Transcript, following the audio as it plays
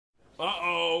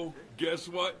Uh-oh. Guess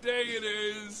what day it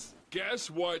is? Guess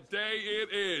what day it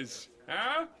is?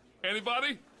 Huh?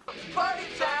 Anybody? Party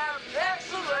time!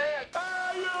 Excellent!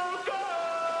 Are you good?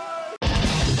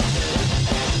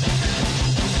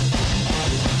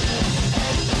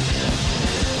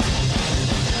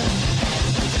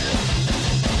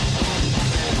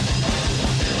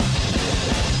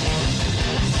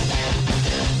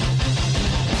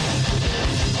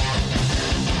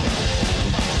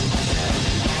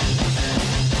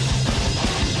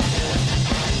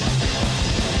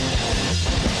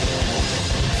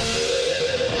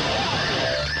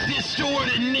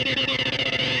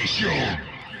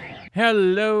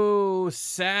 Hello,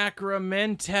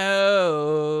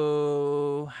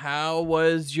 Sacramento. How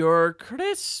was your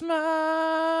Christmas?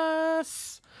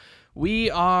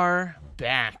 We are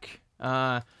back.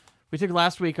 We took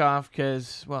last week off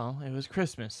because, well, it was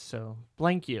Christmas, so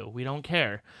blank you. We don't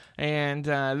care. And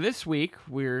this week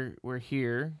we're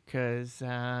here because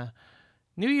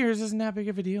New Year's isn't that big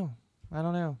of a deal. I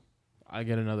don't know. I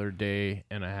get another day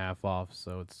and a half off,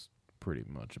 so it's pretty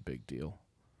much a big deal.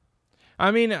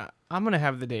 I mean, I'm going to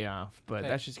have the day off, but Hey.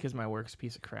 that's just because my work's a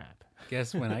piece of crap.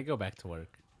 Guess when I go back to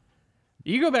work?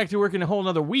 You go back to work in a whole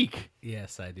nother week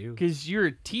Yes, I do. because you're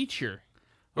a teacher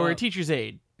or Well, a teacher's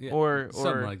aide Yeah, or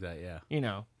something like that. Yeah. you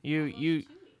know,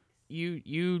 you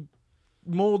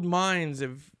mold minds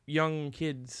of young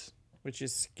kids, which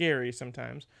is scary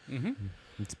sometimes.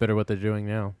 It's better what they're doing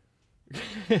now.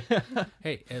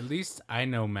 Hey, at least I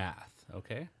know math.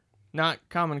 Okay. Not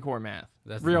Common Core math,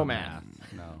 That's real not math.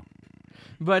 No.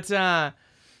 But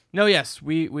no, yes,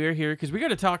 we are here because we got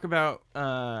to talk about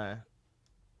the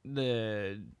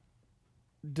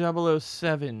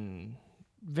 007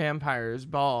 Vampires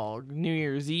Ball New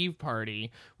Year's Eve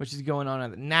party, which is going on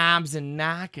at the Knobs and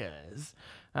Knockas.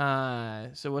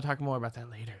 So we'll talk more about that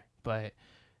later. But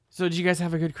so did you guys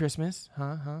have a good Christmas?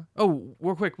 Huh? Oh,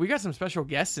 real quick, we got some special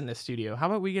guests in the studio. How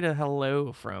about we get a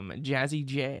hello from Jazzy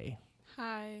J?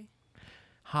 Hi.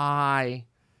 Hi.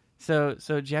 So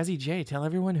Jazzy J, tell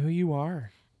everyone who you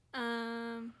are.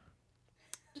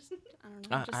 Just, I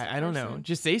don't know. Just a I don't know. person.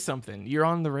 Just say something. You're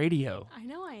on the radio. I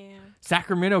know I am.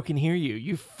 Sacramento can hear you.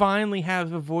 You finally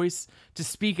have a voice to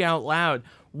speak out loud.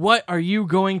 What are you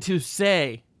going to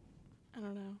say? I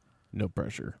don't know. No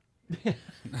pressure.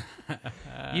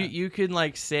 You could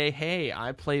like say, "Hey,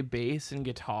 I play bass and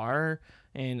guitar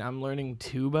and I'm learning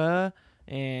tuba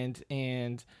and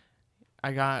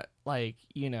I got like,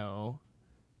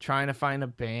 trying to find a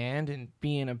band and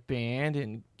be in a band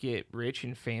and get rich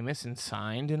and famous and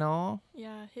signed and all."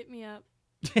 Yeah, hit me up.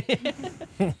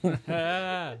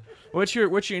 What's your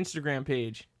Instagram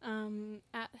page?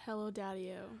 At Hello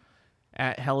Daddy-O.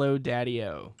 At Hello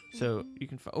Daddy-O. So you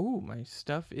can my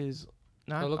stuff is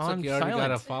not It looks on like you already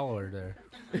got a silent. follower there.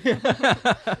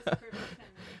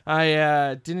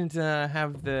 I didn't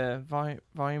have the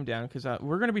volume down because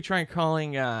we're going to be trying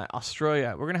calling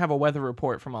Australia. We're going to have a weather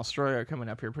report from Australia coming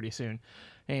up here pretty soon,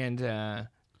 and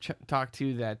talk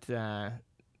to that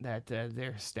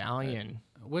their stallion.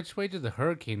 Which way do the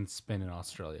hurricanes spin in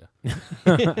Australia?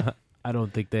 I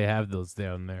don't think they have those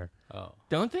down there. Oh.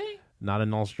 Don't they? Not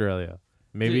in Australia.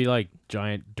 Maybe Dude. like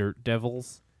giant dirt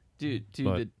devils. Do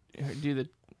But- the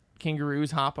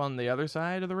kangaroos hop on the other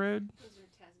side of the road?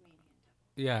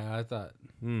 Yeah, I thought.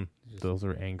 Those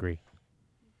are angry.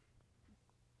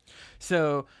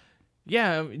 So,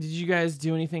 yeah, did you guys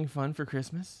do anything fun for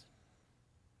Christmas?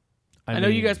 I know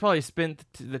you mean, guys probably spent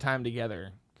the time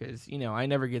together because, I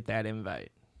never get that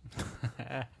invite.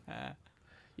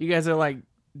 You guys are like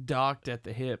docked at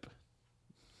the hip.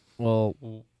 Well,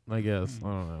 I guess I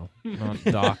don't know. Not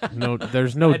dock. No,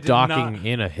 there's no I did docking not-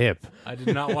 in a hip. I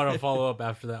did not want to follow up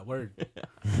after that word.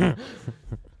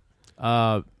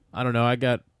 I don't know. I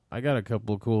got a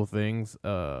couple of cool things.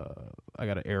 I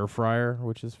got an air fryer,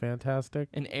 which is fantastic.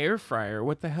 An air fryer?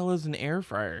 What the hell is an air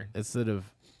fryer? Instead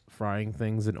of frying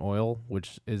things in oil,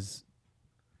 which is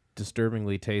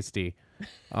disturbingly tasty,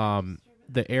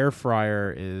 the air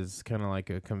fryer is kind of like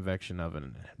a convection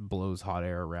oven. It blows hot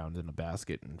air around in a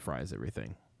basket and fries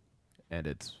everything, and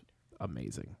it's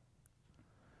amazing.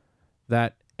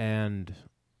 That and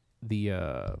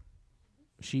the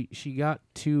she got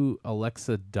 2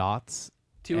 Alexa Dots.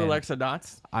 Two And Alexa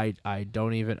Dots? I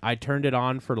turned it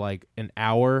on for like an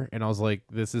hour and I was like,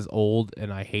 this is old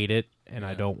and I hate it and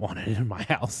I don't want it in my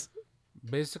house.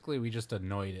 Basically, we just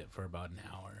annoyed it for about an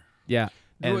hour. Yeah.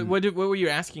 And What were you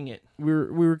asking it? we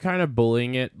were kind of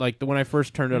bullying it. Like when I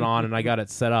first turned it on and I got it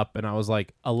set up and I was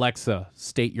like, Alexa,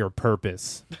 state your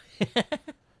purpose.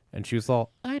 And she was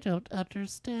all, I don't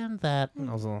understand that. And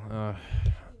I was all,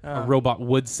 a robot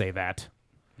would say that.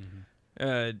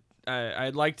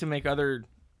 I'd like to make other,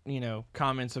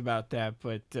 comments about that,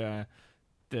 but the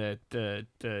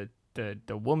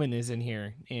woman is in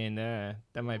here, and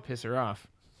that might piss her off.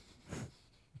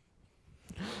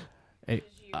 Hey,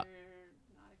 Not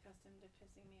accustomed to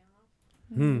pissing me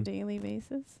off Hmm. on a daily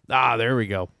basis. there we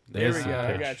go. There There's we the go.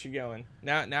 I pitch. got you going.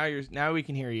 Now we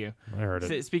can hear you. I heard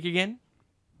it. Speak again.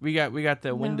 We got the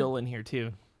No. Wendell in here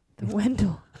too. The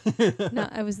Wendell. No,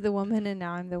 I was the woman and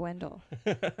now I'm the Wendell.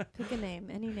 Pick a name,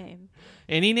 any name.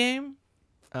 Any name?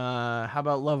 How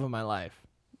about Love of My Life?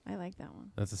 I like that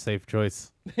one. That's a safe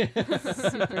choice.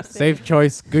 Super Safe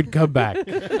choice. Good comeback.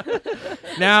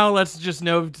 Now let's just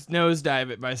nosedive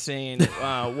it by saying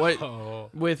what Oh,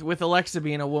 with Alexa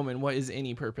being a woman, what is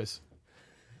any purpose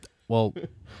Well,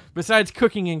 besides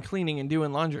cooking and cleaning and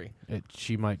doing laundry?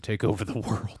 she might take over the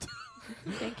world.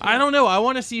 Thank you. I don't know. I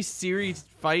want to see Siri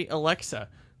fight Alexa.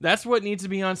 That's what needs to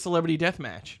be on Celebrity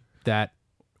Deathmatch. That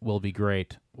will be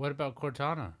great. what about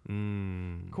Cortana?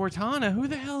 Cortana, who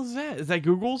the hell is that? Is that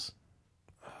Google's?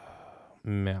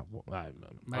 I'm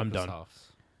done. Microsoft's.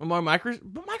 But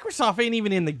Microsoft ain't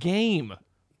even in the game.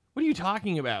 What are you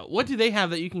talking about? What do they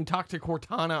have that you can talk to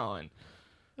Cortana on?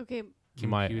 Okay,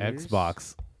 My Computers?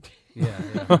 Xbox. Yeah.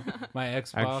 My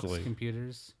Xbox Actually.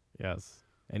 computers. Yes.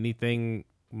 Anything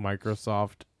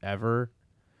Microsoft ever.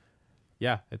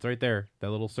 Yeah, it's right there.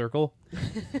 That little circle.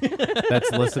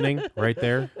 That's listening right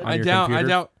there on I your doubt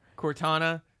computer.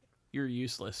 Cortana, you're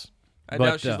useless. I But,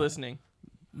 doubt she's uh, listening.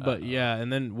 But yeah,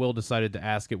 and then Will decided to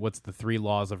ask it what's the 3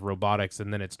 laws of robotics,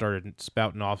 and then it started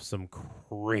spouting off some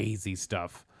crazy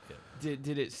stuff.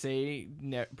 Did it say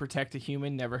protect a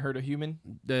human, never hurt a human?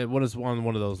 What is one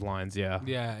of those lines? Yeah.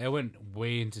 Yeah, it went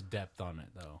way into depth on it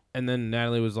though. And then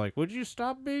Natalie was like, "Would you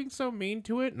stop being so mean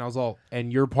to it?" And I was all,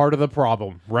 "And you're part of the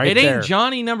problem, right It ain't there.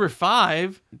 Johnny number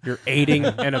 5. You're aiding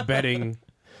and abetting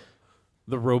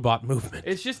the robot movement."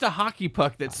 It's just a hockey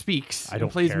puck that speaks I don't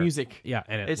and plays care. music. Yeah,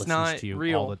 and it It's listens not to you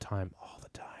real. all the time.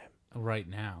 Right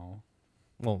now.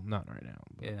 Well, not right now.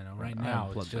 but Yeah, no, right I now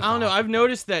unplugged it's it. just I don't know. off. I've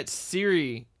noticed that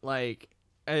Siri, like,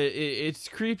 it's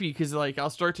creepy because, like, I'll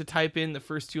start to type in the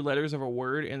first 2 letters of a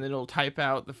word and then it'll type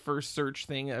out the first search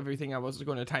thing, everything I was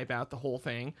going to type out, the whole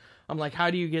thing. I'm like,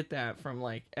 how do you get that from,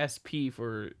 like, SP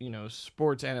for,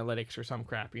 sports analytics or some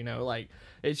crap, Like,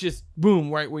 it's just,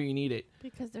 boom, right where you need it.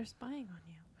 because they're spying on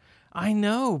you. I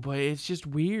know, but it's just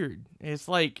weird. It's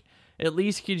like, at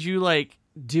least could you, like,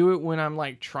 do it when I'm,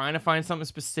 like, trying to find something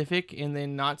specific and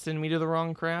then not send me to the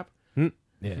wrong crap?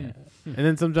 Yeah. And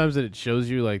then sometimes it shows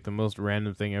you like the most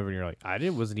random thing ever, and you're like,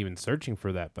 wasn't even searching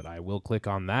for that, but I will click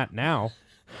on that now.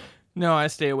 No, I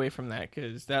stay away from that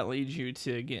because that leads you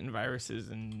to getting viruses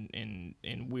and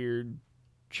weird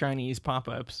Chinese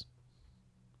pop-ups.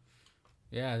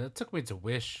 Yeah, that took me to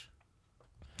Wish.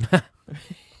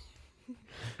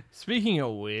 Speaking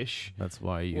of Wish, That's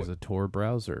why I use a Tor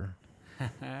browser.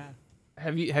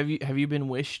 have you been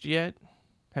wished yet?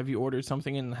 Have you ordered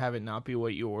something and have it not be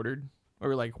what you ordered,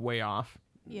 or like way off?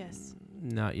 Yes.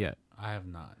 Not yet. I have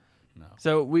not. No.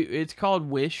 So it's called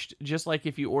wished. Just like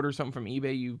if you order something from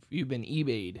eBay, you've been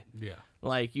eBayed. Yeah.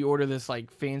 Like you order this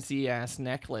like fancy ass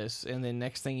necklace, and then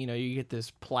next thing you know, you get this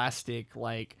plastic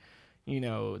like,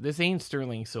 this ain't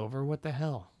sterling silver. What the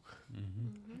hell?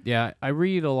 Yeah, I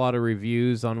read a lot of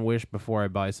reviews on Wish before I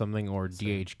buy something, or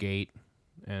DHgate,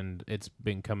 and it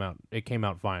came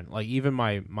out fine. Like even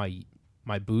my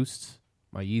boosts,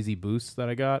 my Yeezy boosts that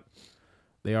I got,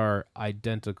 they are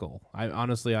identical. I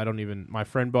don't even. My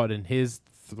friend bought in his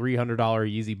 $300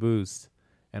 Yeezy boost,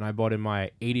 and I bought in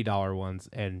my $80 ones,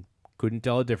 and couldn't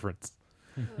tell a difference.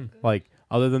 Like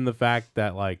other than the fact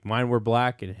that like mine were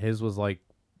black and his was like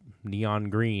neon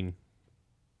green.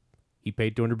 He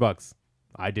paid $200.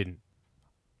 I didn't.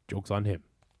 Joke's on him.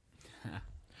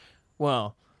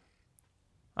 Well,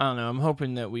 I don't know. I'm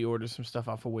hoping that we order some stuff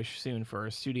off of Wish soon for our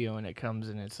studio, and it comes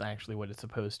and it's actually what it's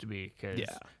supposed to be. Because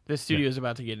this studio is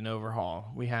about to get an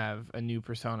overhaul. We have a new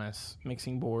PreSonus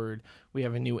mixing board. We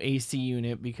have a new AC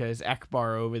unit because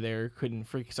Akbar over there couldn't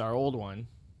fix our old one.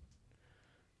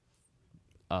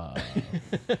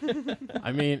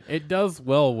 I mean, it does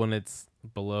well when it's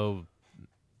below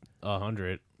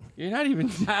 100. You're not even.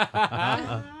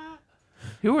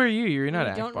 Who are you? You're not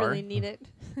we Akbar. don't really need it.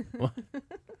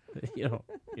 You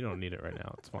don't need it right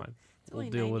now. It's fine. We'll only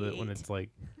deal with it when 98. it's like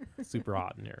super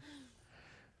hot in here.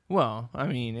 Well, I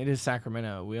mean, it is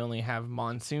Sacramento. We only have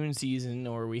monsoon season,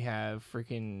 or we have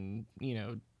freaking,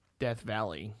 Death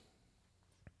Valley.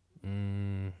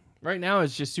 Right now,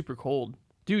 it's just super cold.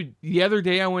 Dude, the other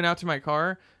day I went out to my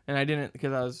car and I didn't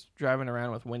because I was driving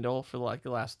around with Wendell for like the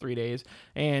last 3 days,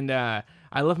 and I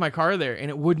left my car there and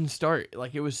it wouldn't start.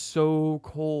 Like it was so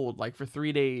cold. Like for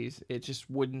 3 days, it just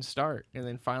wouldn't start, and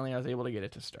then finally I was able to get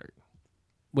it to start.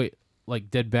 Wait, like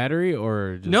dead battery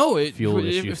or just No, it fuel it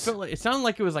issues? felt like, it sounded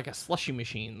like it was like a slushy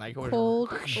machine, like Cold old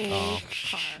car.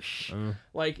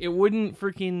 like it wouldn't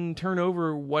freaking turn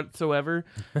over whatsoever.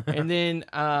 And then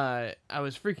I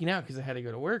was freaking out because I had to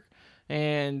go to work,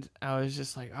 and I was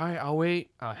just like, all right, I'll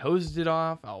wait. I hosed it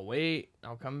off. I'll wait.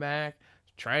 I'll come back.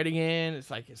 Try it again. It's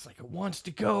like it wants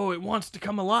to go. It wants to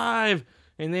come alive.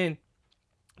 And then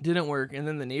didn't work. And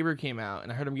then the neighbor came out,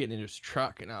 and I heard him getting into his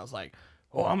truck, and I was like,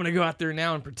 oh, I'm going to go out there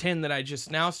now and pretend that I just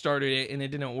now started it and it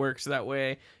didn't work. So that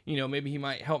way, maybe he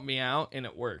might help me out, and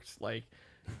it worked. Like,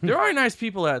 there are nice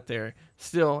people out there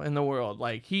still in the world.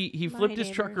 Like, he flipped his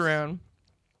truck neighbors. around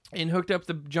and hooked up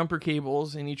the jumper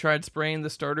cables, and he tried spraying the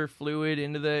starter fluid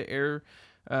into the air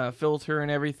filter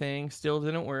and everything. Still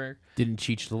didn't work. Didn't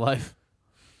cheat the life.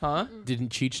 Huh? Didn't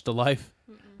cheat the life.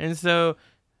 And so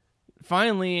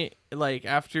finally, like,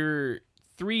 after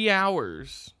 3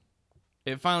 hours,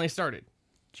 it finally started.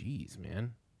 Jeez,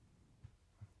 man.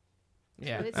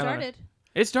 Yeah. But it I don't know. started.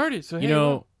 It started. So, You hey, know,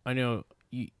 look. I know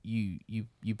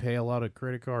you pay a lot of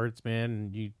credit cards, man,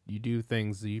 and you do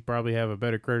things. You probably have a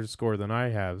better credit score than I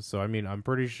have. So I mean, I'm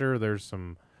pretty sure there's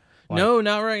some like, no,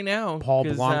 not right now. Paul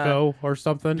 'cause, Blanco or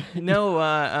something.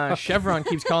 No, Chevron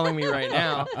keeps calling me right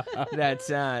now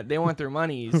that they want their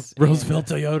monies. Roosevelt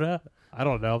Toyota. I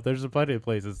don't know. There's a plenty of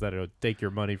places that'll take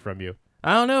your money from you.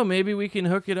 I don't know. Maybe we can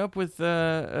hook it up with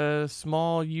a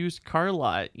small used car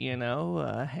lot. Hey,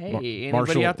 anybody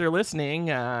Marshall- out there listening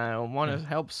want to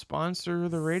help sponsor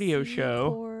the radio show?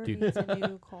 Core Dude. needs a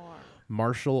new car.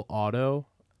 Marshall Auto.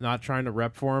 Not trying to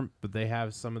rep for them, but they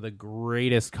have some of the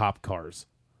greatest cop cars.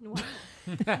 Wow.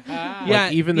 Yeah,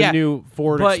 Like even the yeah. new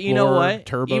Ford But Explorer you know what?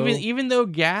 Turbo. Even though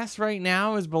gas right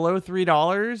now is below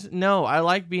 $3, no, I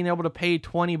like being able to pay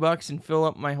 $20 and fill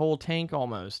up my whole tank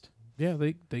almost. Yeah,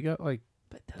 they got like.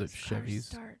 But The those cars Chevys.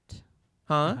 start.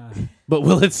 Huh? But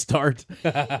will it start?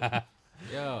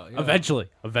 Yo, Eventually.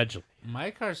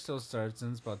 My car still starts,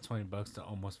 and it's about $20 to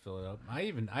almost fill it up.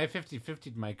 I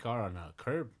 50-50'd my car on a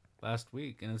curb last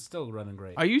week, and it's still running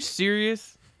great. Are you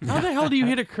serious? How the hell do you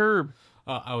hit a curb?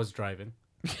 I was driving.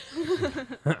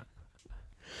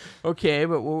 Okay,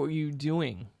 but what were you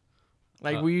doing?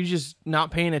 Like, were you just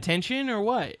not paying attention or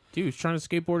what? Dude, he's trying to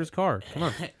skateboard his car. Come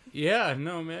on. Yeah,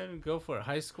 no, man, go for it.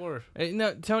 High score.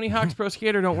 No, Tony Hawk's Pro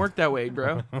Skater don't work that way,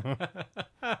 bro.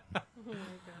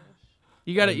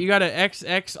 You got to X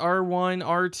R1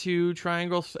 R2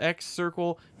 triangle X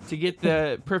circle to get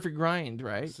the perfect grind,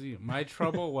 right? See, my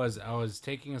trouble was I was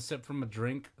taking a sip from a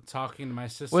drink, talking to my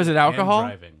sister. Was it and alcohol?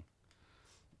 driving.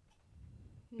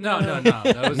 No,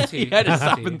 that was tea. You had to That was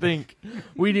stop tea. and think.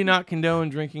 We do not condone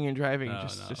drinking and driving. No,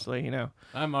 just to let you know.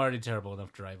 I'm already terrible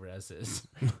enough driver as is.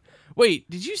 Wait,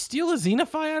 did you steal a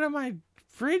Xenophi out of my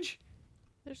fridge?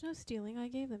 There's no stealing. I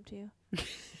gave them to you.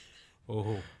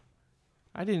 Oh,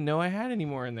 I didn't know I had any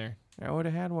more in there. I would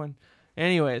have had one.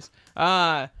 Anyways,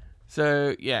 so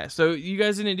you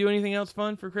guys didn't do anything else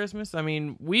fun for Christmas? I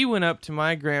mean, we went up to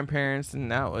my grandparents, and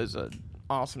that was a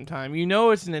awesome time.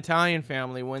 It's an Italian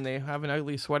family when they have an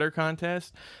ugly sweater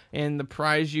contest, and the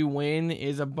prize you win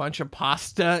is a bunch of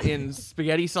pasta and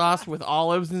spaghetti sauce with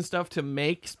olives and stuff to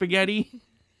make spaghetti.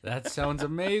 that sounds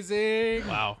amazing.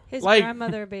 Wow. His Like-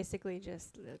 grandmother basically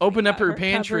just Opened up got her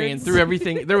pantry and cupboards. threw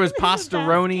everything. There was In the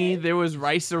pastaroni, basket. there was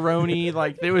rice-a-roni,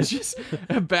 like there was just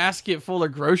a basket full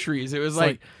of groceries. It was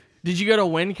like, did you go to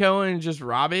Winco and just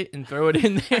rob it and throw it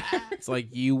in there? It's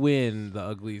like you win the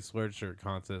ugly sweatshirt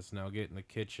contest. Now get in the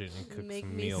kitchen and cook Make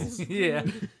some me meals. some Yeah.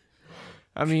 food.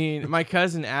 I mean, my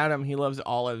cousin Adam, he loves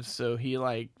olives, so he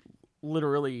like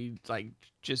literally like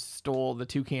just stole the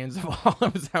 2 cans of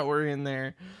olives that were in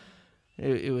there.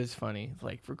 It was funny.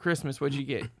 Like for Christmas, what'd you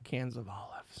get? Cans of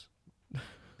olives. But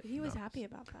he was happy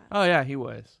about that. Oh yeah, he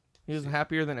was. He was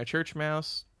happier than a church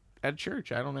mouse at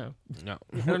church. I don't know. No.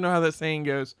 I don't know how that saying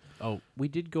goes. Oh, we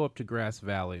did go up to Grass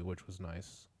Valley, which was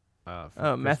nice. For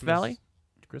Meth Christmas- Valley?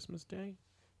 Christmas Day?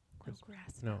 No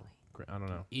grass. No. Valley. I don't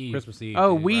know. Eve. Christmas Eve.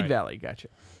 Oh, Day, Weed right. Valley. Gotcha.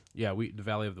 Yeah, the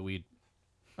Valley of the Weed.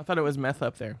 I thought it was meth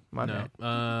up there. My No. bad.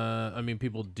 I mean,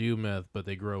 people do meth, but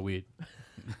they grow weed.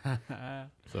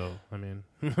 So, I mean,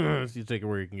 you take it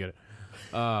where you can get it.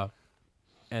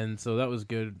 And so that was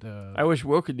good. I wish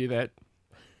Will could do that.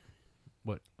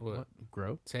 What?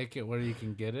 Grow? Take it where you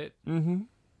can get it. Mm-hmm.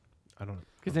 I don't know.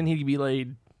 Because then he'd be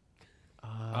laid.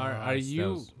 Are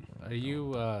you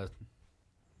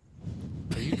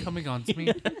coming on to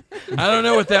me? I don't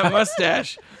know what that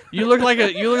mustache. You look like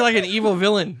an evil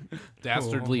villain.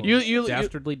 Dastardly, You-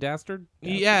 dastardly dastard.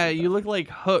 Yeah, you look like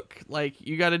Hook. Like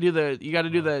you got to do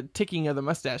the ticking of the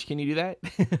mustache. Can you do that?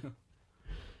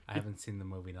 I haven't seen the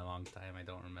movie in a long time. I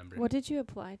don't remember. What did you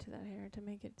apply to that hair to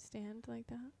make it stand like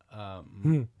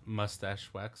that? Mustache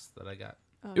wax that I got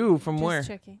Oh, Ooh, from just where?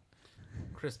 Checking.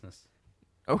 Christmas.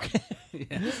 Okay.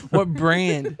 Yeah. What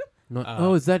brand? No,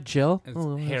 oh, is that gel? It's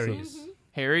Oh, that's Harry's.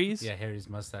 Harry's Yeah, Harry's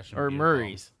mustache and or beard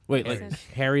Murray's? Wait,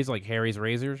 Harry's. like Harry's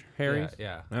razors? balm. Harry's?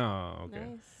 Yeah. Oh, okay.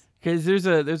 Nice. Because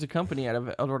there's a company out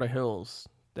of Eldorado Hills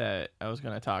that I was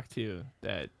gonna talk to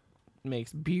that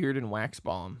makes beard and wax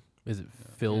balm. Is it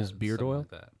Phil's Yeah, beard something oil? like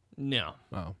that. No,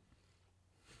 Oh,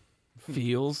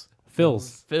 Feels.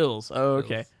 Phil's. Fills. Oh,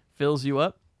 okay. Fills you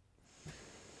up.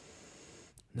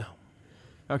 No.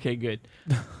 Okay, good.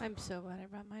 I'm so glad I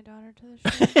brought my daughter to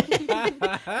the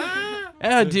show.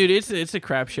 Oh, dude, it's a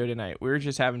crap show tonight. We were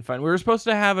just having fun. We were supposed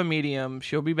to have a medium.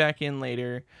 She'll be back in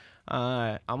later.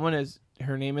 Her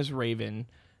name is Raven,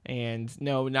 and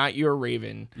no, not your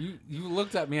Raven, You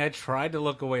looked at me. I tried to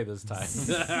look away this time.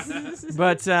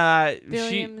 but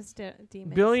Billiam's demon.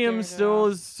 Billiam scared her still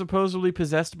off. is supposedly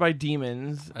possessed by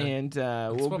demons, and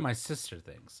That's we'll what be- my sister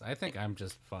thinks. I think I'm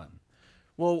just fun.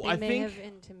 well, They I may think have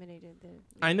intimidated the.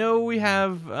 I know we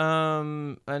have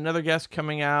another guest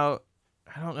coming out.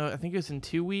 I don't know. I think it's in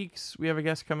 2 weeks. We have a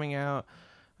guest coming out,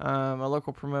 a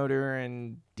local promoter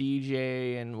and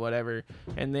DJ and whatever.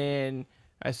 And then,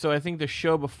 so I think the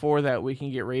show before that, we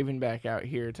can get Raven back out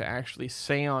here to actually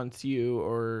seance you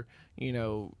or,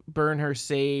 burn her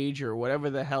sage or whatever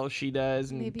the hell she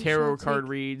does and Maybe tarot she'll card take-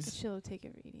 reads. She'll take a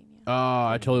reading. Yeah. Oh,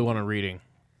 I totally want a reading.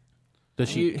 Does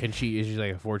she? You- Is she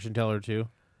like a fortune teller too?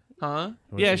 Huh?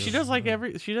 What Yeah, she she does?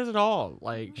 does she does it all.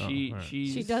 Like Oh, alright.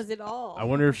 She does it all. I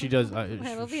wonder if she does.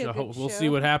 That'll be a good We'll see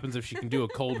show. what happens if she can do a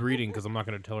cold reading because I'm not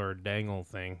going to tell her a dangle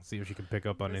thing. See if she can pick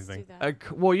up on Let's do anything.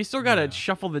 that. Well, you still gotta Yeah.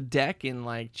 shuffle the deck and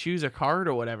like choose a card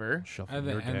or whatever. Shuffle And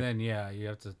your then, deck. you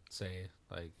have to say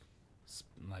like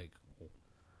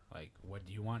what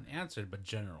do you want answered, but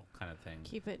general kind of thing.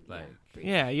 Keep it. like- brief.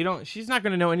 Yeah, you don't. She's not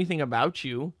gonna know anything about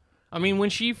you. I mean, when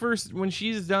she's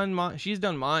done she's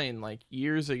done mine like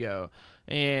years ago,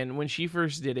 and when she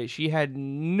first did it, she had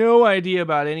no idea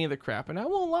about any of the crap. And I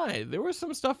won't lie, there was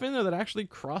some stuff in there that actually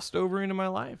crossed over into my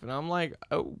life, and I'm like,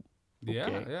 oh, Yeah,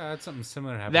 okay. yeah, that's something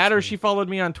similar. happened that to or me. she followed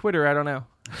me on Twitter. I don't know.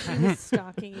 She was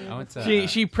stalking you. I went to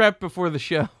She prepped before the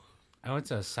show. I went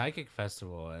to a psychic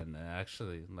festival, and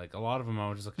actually, like a lot of them, I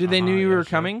was just like, Did they knew "Uh-huh, you yeah, were sure."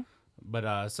 Coming? But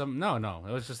no,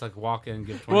 it was just like walk in,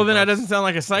 give 20 Well, then that bucks, doesn't sound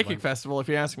like a psychic Like- festival, if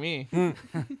you ask me.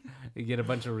 you get a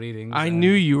bunch of readings. I and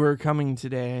knew you were coming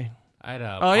today. I had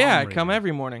a Oh yeah, palm come reading.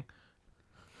 every morning.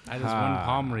 I had this one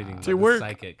palm reading To with work. a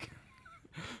psychic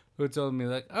who told me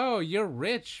like, "Oh, you're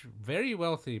rich, very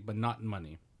wealthy, but not in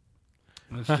money."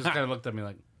 And she just kind of looked at me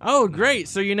like, Oh, great.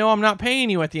 So you know I'm not paying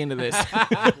you at the end of this.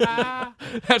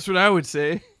 That's what I would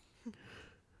say.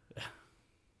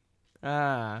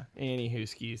 Anywho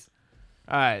skis.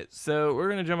 All right, so we're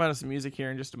going to jump out of some music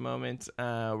here in just a moment.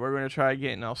 We're going to try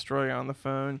getting Australia on the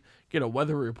phone, get a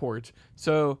weather report.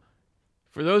 So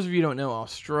for those of you who don't know,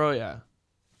 Australia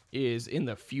is in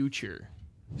the future.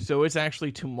 So it's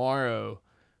actually tomorrow,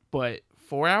 but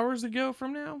 4 hours ago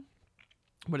from now.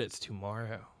 But it's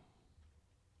tomorrow.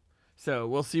 So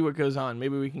we'll see what goes on.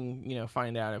 Maybe we can,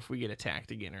 find out if we get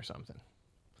attacked again or something.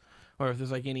 Or if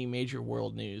there's like any major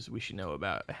world news we should know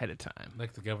about ahead of time.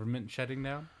 like the government shutting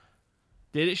down.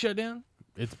 Did it shut down?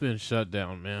 It's been shut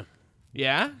down, man.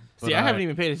 Yeah? But See, I I- haven't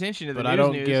even paid attention to the But news I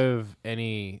don't news. give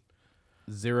any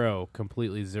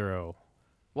completely zero,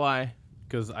 Why?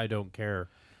 because I don't care.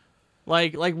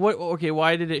 Like what? Okay,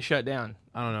 why did it shut down?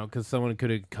 I don't know, because someone could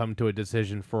have come to a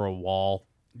decision for a wall.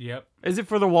 Yep. Is it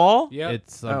for the wall? Yep.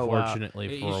 It's Oh, wow.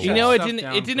 unfortunately You for a shut You wall. know, stuff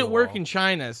down it for didn't the work wall. in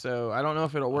China, so I don't know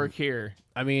if it'll work here.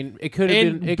 I mean, it could have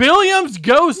And been. Billiam's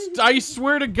ghost, I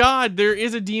swear to God, there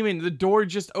is a demon. The door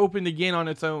just opened again on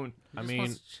its own. I just mean,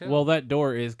 wants to chill. well, that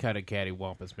door is kind of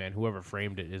cattywampus, man. Whoever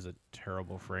framed it is a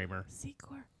terrible framer.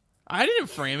 Secor. I didn't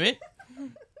frame it.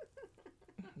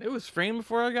 It was framed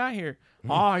before I got here.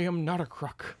 I am not a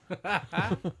crook.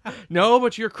 No,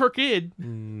 but you're crooked.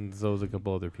 So was a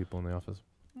couple other people in the office.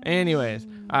 Anyways,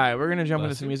 all right, we're gonna jump into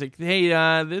Bless some you. music. Hey,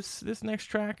 this next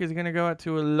track is gonna go out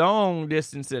to a long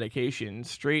distance dedication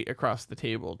straight across the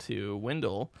table to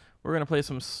Wendell. We're gonna play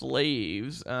some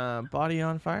Slaves, Body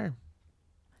on Fire.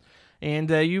 And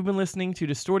you've been listening to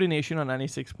Distorted Nation on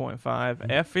 96.5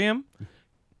 FM,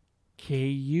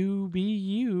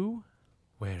 KUBU.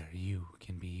 where you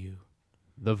can be you.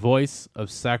 The voice of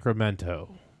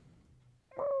Sacramento.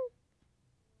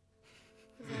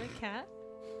 Is that a cat?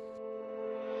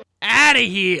 out of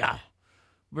here.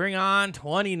 Bring on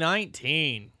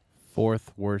 2019.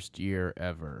 Fourth worst year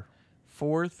ever.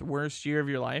 Fourth worst year of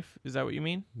your life? Is that what you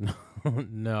mean?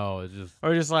 No, it's just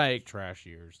Or just like, trash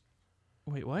years.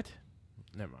 wait, what?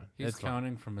 Never mind. He's It's fine.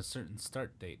 counting from a certain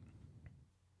start date.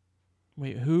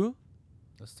 Wait, who?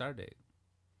 The start date.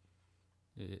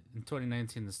 In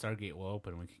 2019, the Stargate will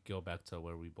open. We can go back to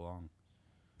where we belong.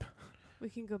 We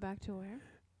can go back to where?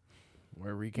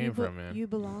 Where we came from, man. You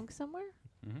belong somewhere?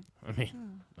 I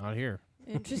mean, not here.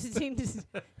 Interesting.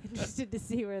 Interested to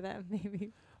see where that may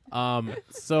be.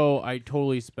 So I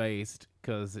totally spaced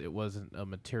because it wasn't a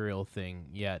material thing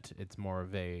yet. It's more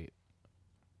of a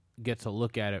get to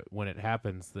look at it when it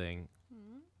happens thing.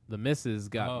 The missus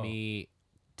got me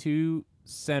 2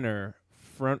 center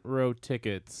front row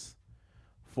tickets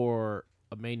for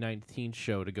a May 19th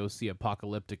show to go see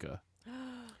Apocalyptica.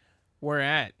 Where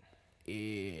at?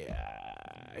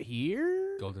 Yeah,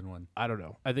 here? Golden one. I don't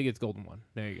know. I think it's Golden One.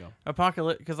 There you go.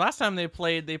 Apocalypse. Because last time they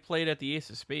played at the Ace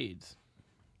of Spades.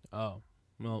 Oh,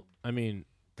 well, I mean,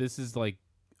 this is like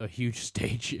a huge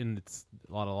stage and it's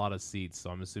a lot of seats,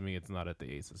 so I'm assuming it's not at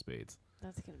the Ace of Spades.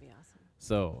 That's going to be awesome.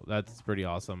 So that's pretty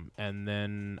awesome. And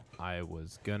then I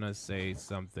was gonna say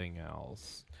something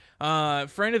else.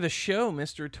 Friend of the show,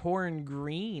 Mr. Torrin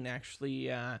Green,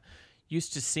 actually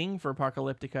used to sing for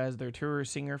Apocalyptica as their tour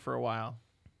singer for a while.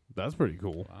 That's pretty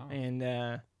cool. Wow.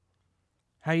 And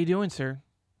how you doing, sir?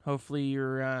 Hopefully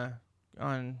you're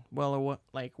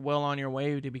well on your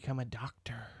way to become a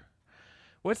doctor.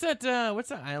 What's that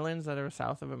islands that are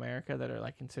south of America that are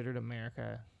like considered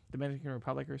America? Dominican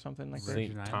Republic or something like that?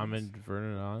 Virgin St. Tom Islands? and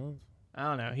Vernon Islands? I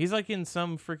don't know. He's like in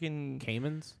some freaking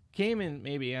Caymans? Cayman,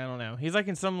 maybe. I don't know. He's like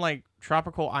in some like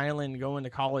tropical island going to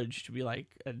college to be like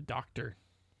a doctor.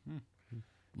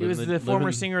 He was the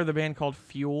former singer of the band called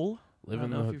Fuel. I don't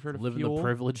know if you've heard of living Fuel. the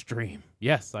privileged dream.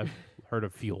 Yes, I've heard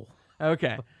of Fuel.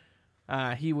 Okay.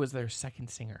 He was their second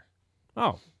singer.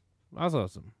 Oh, that's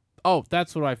awesome. Oh,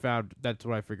 that's what I found. That's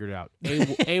what I figured out.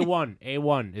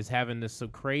 A1 is having this so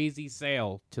crazy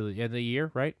sale till the end of the year,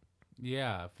 right?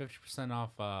 Yeah, 50%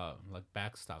 off like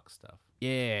backstock stuff.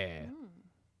 Yeah.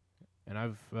 And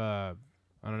I've I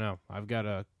don't know. I've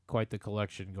got quite the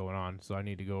collection going on, so I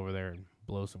need to go over there and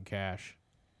blow some cash.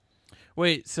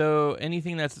 Wait, so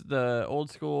anything that's the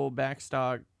old school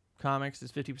backstock comics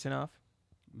is 50% off?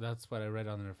 That's what I read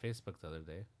on their Facebook the other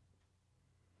day.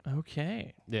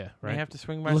 Okay. Yeah, I right. have to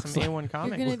swing by Looks some like- A1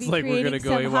 comics. gonna Looks be like we're gonna creating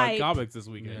go some A1 hype. Comics this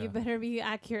weekend. You better be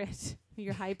accurate.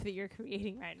 Your hype that you're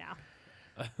creating right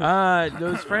now.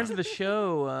 Those friends of the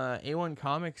show, A1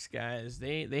 Comics guys,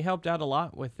 they helped out a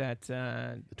lot with that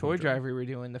toy drive we were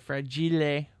doing, the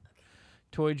Fragile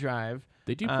toy drive.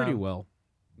 They do pretty well.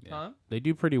 Yeah. Huh? They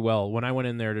do pretty well. When I went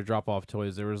in there to drop off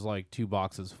toys, there was like 2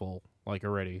 boxes full, like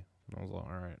already. And I was like,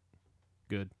 all right,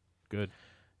 good.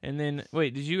 And then,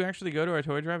 wait, did you actually go to our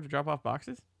toy drive to drop off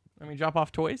boxes? I mean, drop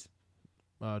off toys?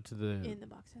 To the In the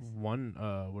boxes. one,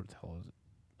 what the hell is it?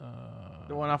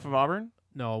 The one off of Auburn?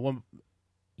 No, one.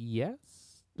 Yes,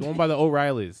 the one by the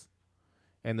O'Reillys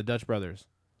and the Dutch Brothers.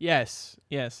 Yes,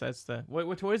 that's the.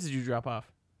 What toys did you drop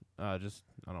off? Just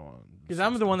I don't want. Because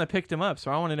I'm the one that picked them up, so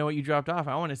I want to know what you dropped off.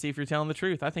 I want to see if you're telling the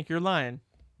truth. I think you're lying.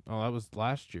 Oh, that was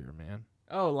last year, man.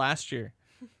 Oh, last year.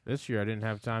 This year I didn't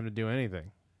have time to do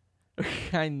anything.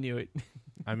 I knew it.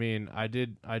 I mean, I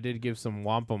did give some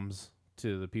wampums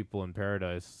to the people in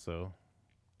Paradise, so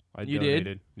I You did?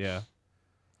 donated. Yeah.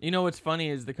 You know what's funny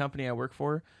is the company I work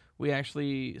for, we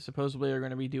actually supposedly are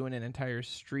going to be doing an entire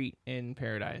street in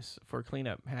Paradise for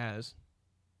cleanup has.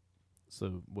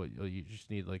 So what? You just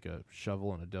need like a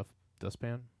shovel and a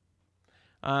dustpan.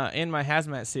 And my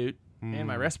hazmat suit and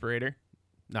my Hmm. respirator.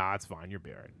 Nah, it's fine. You'll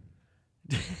be all right.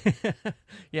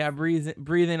 Yeah, breathe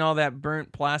in all that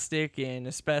burnt plastic and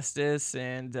asbestos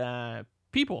and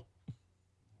people.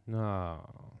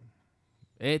 No,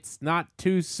 it's not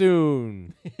too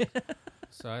soon.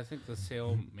 So I think the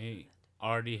sale may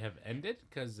already have ended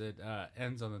because it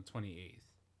ends on the 28th.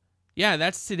 Yeah,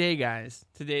 that's today, guys.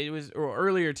 Today or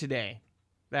earlier today.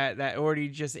 That already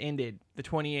just ended. The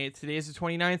 28th. Today is the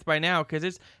 29th by now because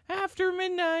it's after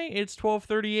midnight. It's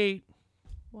 12:38.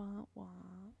 Wah, wah.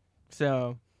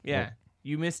 So, yeah, Well-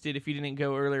 you missed it if you didn't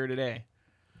go earlier today.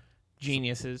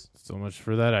 Geniuses. So much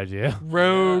for that idea.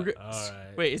 Rogue. All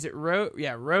right. Wait, is it Rogue?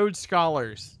 Yeah, Rogue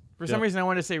Scholars. For some Yep. reason, I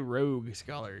want to say Rogue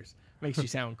Scholars. Makes you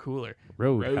sound cooler.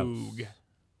 Rogue Rogue.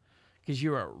 Because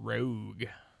you're a rogue.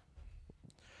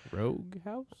 Rogue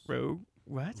House? Rogue?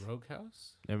 What? Rogue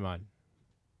House? Never mind.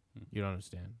 You don't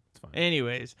understand. It's fine.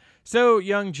 Anyways, so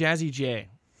young Jazzy J,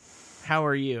 how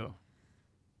are you?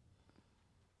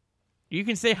 You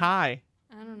can say hi.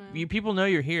 I don't know. People know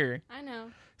you're here. I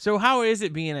know. So how is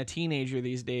it being a teenager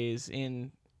these days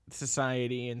in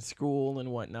society and school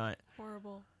and whatnot?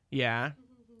 Horrible. Yeah.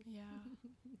 Yeah.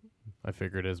 I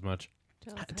figured as much.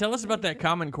 Tell us about that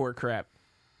Common Core crap.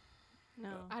 No.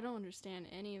 I don't understand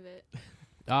any of it.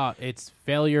 It's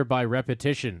failure by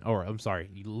repetition, or I'm sorry,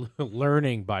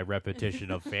 learning by repetition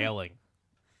of failing,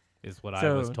 is what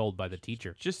I was So- told by the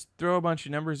teacher. Just throw a bunch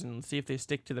of numbers and see if they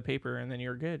stick to the paper, and then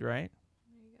you're good, right?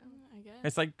 I guess.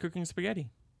 It's like cooking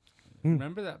spaghetti.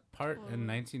 Remember that part in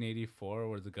 1984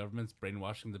 where the government's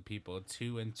brainwashing the people?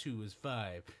 2 and 2 is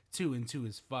 5. 2 and 2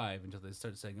 is 5 until they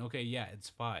start saying, okay, yeah, it's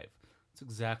 5. It's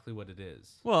exactly what it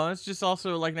is. Well, it's just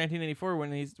also like 1984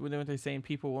 when they're saying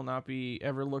people will not be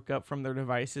ever look up from their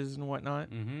devices and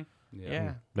whatnot. Mm-hmm.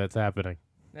 Yeah, That's happening.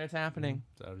 that's happening.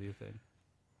 So what do you think?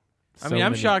 I So mean,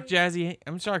 I'm many- shocked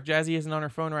Jazzy isn't on her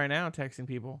phone right now texting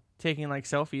people, taking like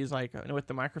selfies like with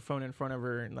the microphone in front of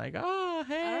her and like, oh I don't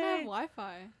have hey,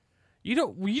 Wi-Fi. you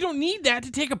don't need that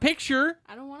to take a picture.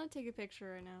 I don't want to take a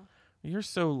picture right now. You're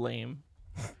so lame.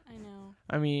 I know.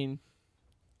 I mean,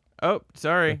 oh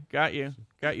sorry, got you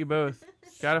both.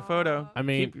 Got a photo. Stop. I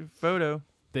mean, Keep your photo.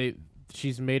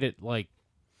 she's made it like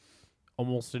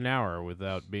almost an hour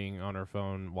without being on her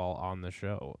phone while on the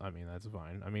show. I mean, that's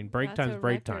fine. I mean, break That's time's a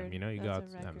break time. record. You know, you That's got a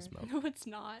to have a record. smoke. No, it's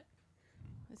not.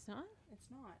 It's not? It's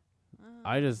not.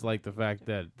 I just like the fact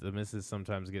that the missus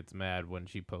sometimes gets mad when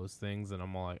she posts things, and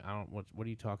I'm all like, I don't. What are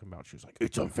you talking about? She was like,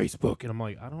 it's on Facebook, and I'm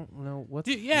like, I don't know what's.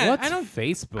 Dude, yeah, what's I don't-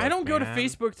 Facebook. I don't go to man?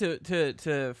 Facebook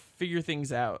to figure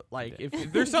things out. Like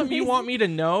if there's something you want me to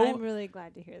know, I'm really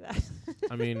glad to hear that.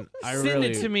 I mean, I send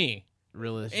really, it to me.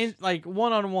 really. In like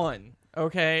one-on-one,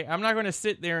 okay? I'm not going to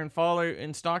sit there and follow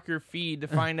and stalk your feed to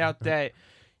find out that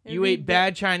you Read ate the-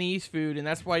 bad Chinese food and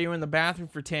that's why you're in the bathroom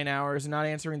for 10 hours and not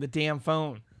answering the damn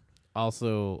phone.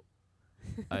 Also,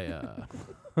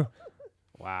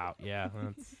 wow, yeah,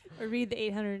 that's, Or read the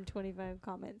 825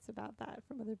 comments about that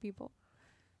from other people.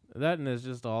 that and it's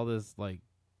just all this like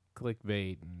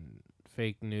clickbait and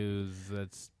fake news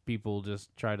that's people just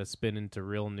try to spin into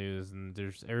real news, and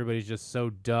everybody's just so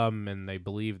dumb and they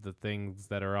believe the things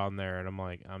that are on there, and I'm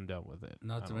like, I'm done with it.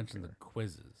 Not I to don't mention care. the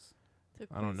quizzes.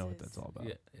 I don't know what that's all about.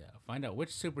 Yeah, yeah. Find out which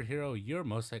superhero you're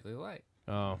most likely to like.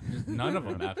 Oh, Just none of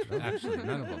them, actually,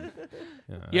 none of them.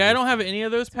 Yeah, I don't have any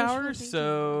of those Wishful powers, thinking.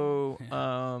 so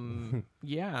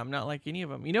yeah, I'm not like any of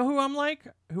them. You know who I'm like?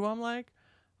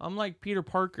 I'm like Peter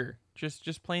Parker.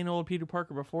 Just plain old Peter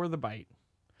Parker before the bite.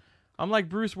 I'm like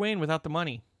Bruce Wayne without the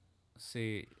money.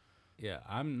 See, yeah,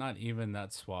 I'm not even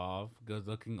that suave, good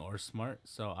looking, or smart,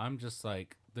 so I'm just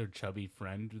like their chubby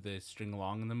friend who they string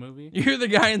along in the movie. You're the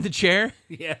guy in the chair.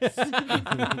 Yes.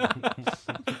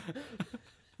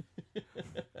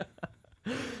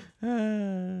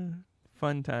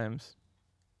 Fun times.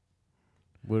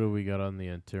 What do we got on the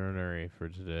itinerary for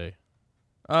today?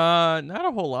 Not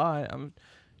a whole lot.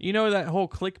 You know that whole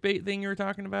clickbait thing you were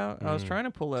talking about? I was Mhm. trying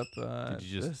to pull up Did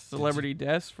you the just- celebrity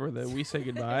deaths for the We Say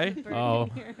Goodbye. Bird Oh.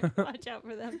 here. Watch out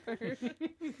for that bird.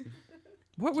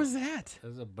 What was that?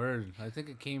 There's a bird. I think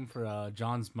it came for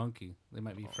John's monkey. They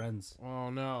might be friends. Oh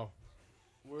no.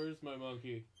 Where's my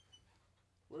monkey?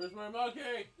 Where's my monkey?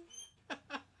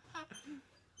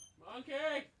 Monkey!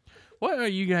 What are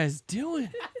you guys doing?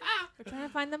 We're trying to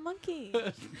find the monkey.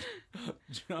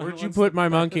 Where'd you put my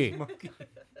monkey?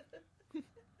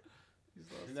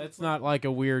 That's not like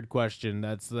a weird question.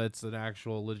 That's an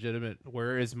actual legitimate.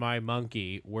 Where is my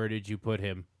monkey? Where did you put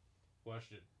him?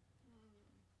 Question.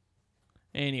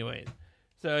 Anyway,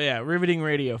 so yeah, riveting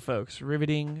radio, folks.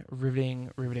 Riveting.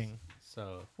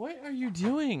 So What are you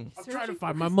doing? I'm trying to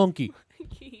find my monkey.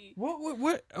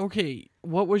 What? Okay,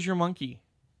 what was your monkey?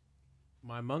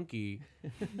 My monkey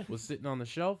was sitting on the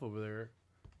shelf over there.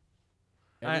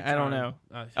 I don't know.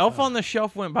 Elf on the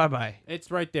Shelf went bye-bye.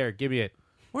 It's right there. Give me it.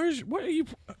 What are you?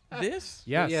 This?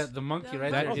 Yes. yeah, the monkey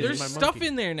right That there. Oh, is there's my stuff monkey.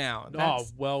 in there now. Oh,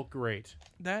 That's, well, great.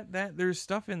 there's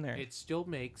stuff in there. It still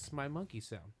makes my monkey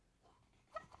sound.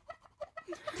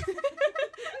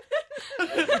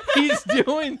 he's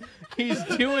doing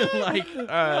like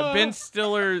Ben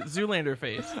Stiller Zoolander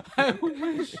face. I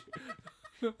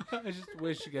just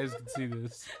wish you guys could see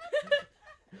this.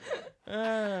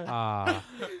 Ah,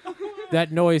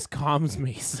 that noise calms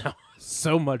me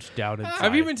so much down inside.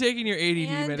 Have you been taking your ADD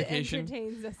and medication?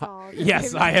 entertains us all.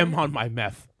 Yes, I am on my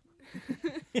meth.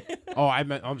 Oh,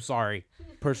 I'm sorry.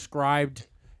 Prescribed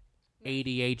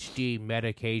ADHD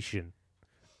medication.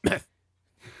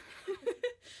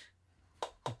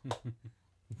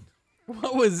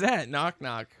 What was that? Knock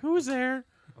knock. Who's there?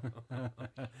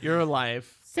 You're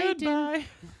alive. Satan.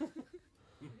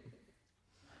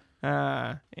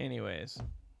 Goodbye. Anyways,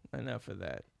 enough of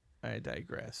that. I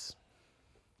digress.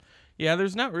 Yeah,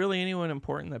 there's not really anyone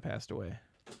important that passed away.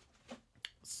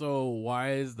 So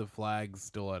why is the flag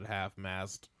still at half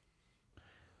mast?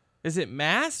 Is it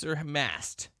mast or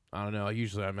mast? I don't know.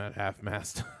 Usually I'm at half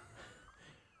mast.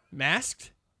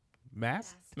 Masked?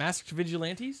 Mast? Masked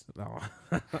vigilantes? No.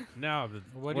 No.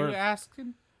 What are you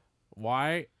asking?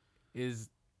 Why is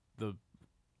the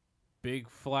big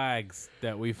flags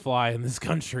that we fly in this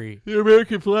country The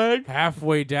American flag?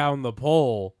 halfway down the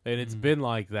pole, and it's been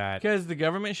like that? Because the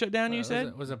government shut down, you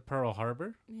said? Was it Pearl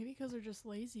Harbor? Maybe because they're just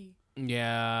lazy.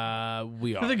 Yeah,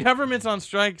 we are. The government's on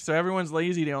strike, so everyone's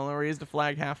lazy to only raise the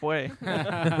flag halfway.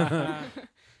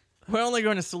 We're only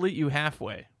going to salute you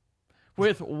halfway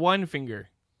with one finger.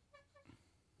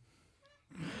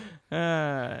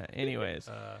 Anyways.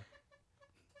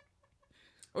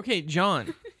 Okay,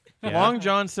 John. Yeah. Long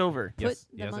John Silver. Put Yes,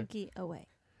 the yes, sir. monkey away.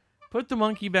 Put the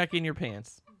monkey back in your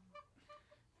pants.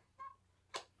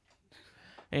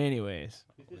 Anyways.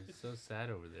 It's so sad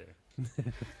over there.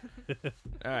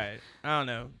 All right. I don't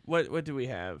know. What do we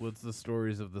have? What's the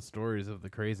stories of the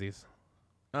crazies?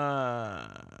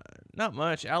 Not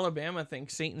much. Alabama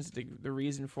thinks Satan's the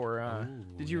reason for Ooh,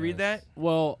 did you read that?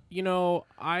 Well,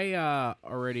 I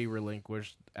already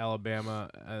relinquished Alabama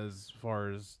as far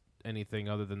as anything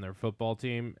other than their football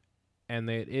team, and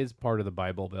it is part of the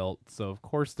Bible Belt, so of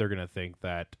course they're gonna think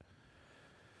that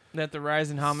That the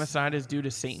rise in homicide is due to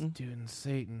Satan doing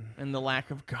Satan. and the lack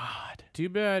of God. Too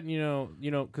bad,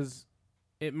 because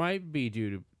it might be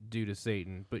due to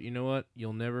Satan, but you know what?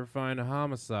 You'll never find a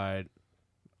homicide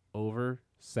over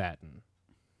Satin.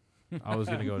 I was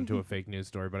gonna go into a fake news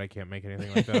story, but I can't make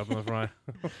anything like that up on the front.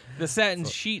 The satin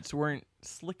sheets weren't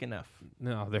slick enough.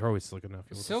 No, they're always slick enough.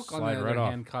 You'll Silk, just on slide the right other off.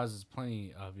 hand, causes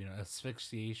plenty of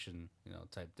asphyxiation,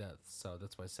 type deaths. So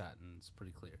that's why satin's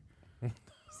pretty clear.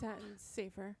 Satin's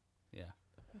safer. Yeah,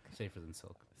 safer than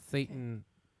silk. Satan,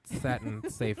 satin,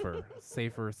 safer,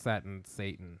 satin,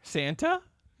 Satan, Santa?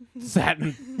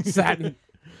 satin,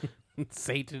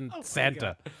 Satan,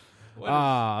 Santa.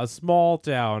 A small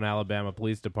town Alabama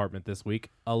police department this week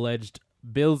alleged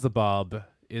Beelzebub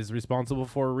is responsible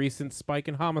for a recent spike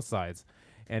in homicides,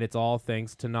 and it's all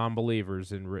thanks to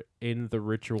non-believers in the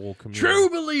ritual community. True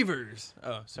believers.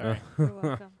 Oh, sorry. You're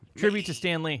welcome. Tribute to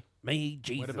Stan Lee. May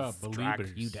Jesus about strike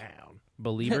believers? you down.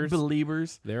 Believers,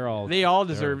 Believers. they're all They all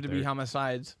deserve to be they're-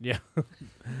 homicides. Yeah,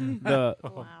 the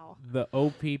Wow. the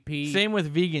OPP Same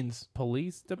with vegans.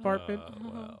 police department.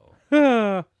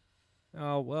 Well,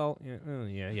 Oh well,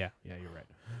 yeah, you're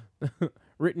right.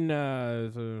 Written.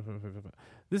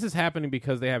 This is happening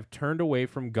because they have turned away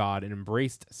from God and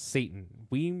embraced Satan.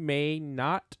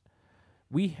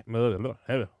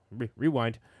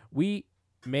 Rewind. We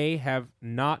may have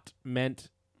not meant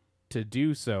to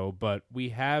do so, but we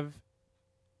have.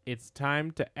 It's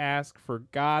time to ask for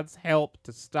God's help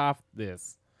to stop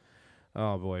this.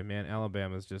 Oh boy, man,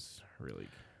 Alabama's just really.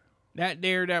 That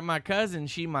my cousin,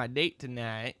 she my date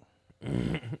tonight.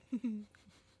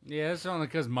 yeah, it's only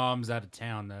because mom's out of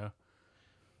town though.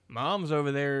 Mom's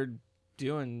over there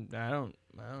doing I don't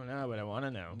know, but I want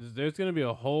to know. There's going to be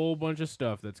a whole bunch of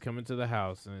stuff that's coming to the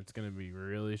house, and it's going to be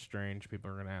really strange. People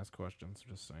are going to ask questions.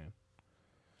 Just saying.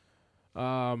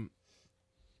 The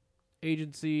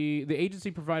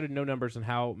agency provided no numbers on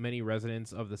how many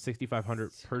residents of the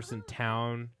 6,500 person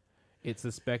town it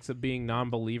suspects of being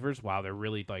non-believers. Wow, they're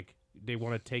really they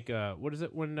want to take what is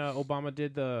it when Obama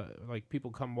did the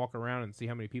people come walk around and see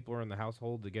how many people are in the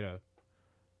household to get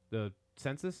the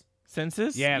census?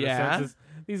 Census? Yeah, the census.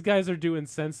 These guys are doing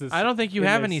census. I don't think you in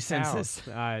have this any town. census.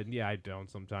 Yeah, I don't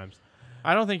sometimes.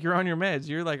 I don't think you're on your meds.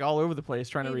 You're all over the place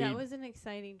trying to Hey, read. that was an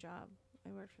exciting job. I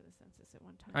worked for the census at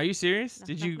one time. Are you serious? Knock,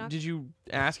 Did knock, you knock. did you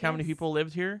ask how many Yes. people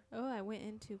lived here? Oh, I went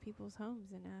into people's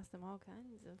homes and asked them all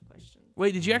kinds of questions.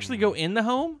 Wait, did you actually go in the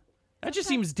home? That just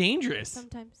Sometimes. seems dangerous.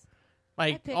 Sometimes.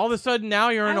 Like picked. all of a sudden now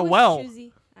you're in I a was well.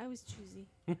 choosy. I was choosy.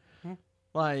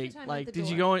 Like time at the did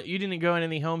you door. go in, you didn't go in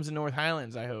any homes in North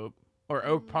Highlands, I hope, or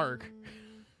Oak Park.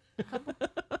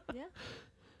 Yeah.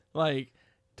 Like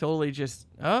totally just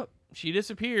she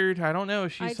disappeared. I don't know. I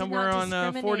She's did somewhere not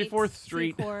on discriminate, 44th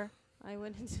Street. Secor. I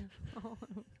went into all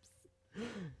homes.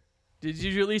 Did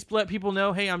you at least let people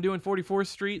know, hey, I'm doing 44th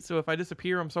Street, so if I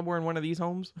disappear, I'm somewhere in one of these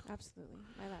homes? Absolutely.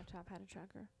 My laptop had a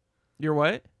tracker. You're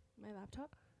what? My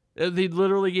laptop? They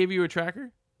literally gave you a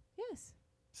tracker? Yes.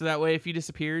 So that way, if you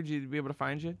disappeared, you'd be able to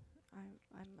find you?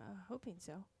 I'm hoping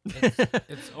so.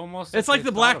 It's almost. It's like like they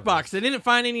the thought black of box. us. They didn't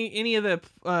find any of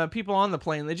the people on the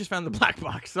plane. They just found the black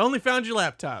box. They only found your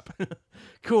laptop.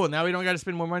 Cool. Now we don't got to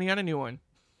spend more money on a new one.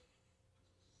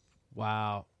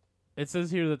 Wow. It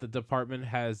says here that the department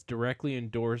has directly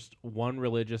endorsed one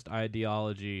religious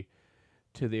ideology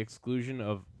to the exclusion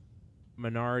of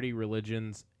minority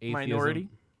religions, atheism. Minority?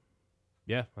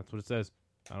 Yeah, that's what it says.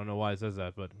 I don't know why it says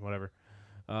that, but whatever.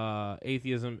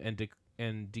 Atheism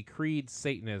and decreed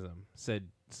Satanism, said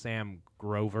Sam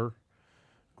Grover,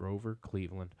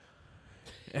 Cleveland.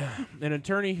 An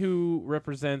attorney who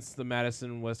represents the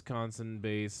Madison,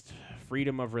 Wisconsin-based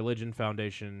Freedom of Religion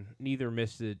Foundation. Neither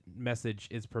message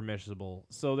is permissible.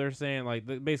 So they're saying, like,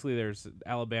 basically, there's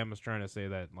Alabama's trying to say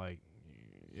that, like,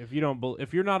 if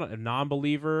you're not a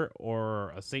non-believer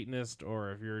or a Satanist,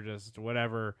 or if you're just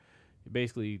whatever,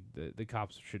 basically the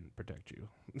cops shouldn't protect you.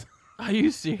 Are you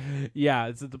serious? Yeah,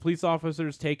 it's that the police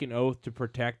officers take an oath to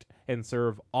protect and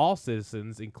serve all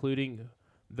citizens, including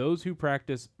those who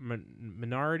practice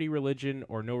minority religion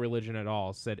or no religion at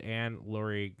all, said Anne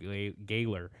Laurie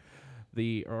Gaylor,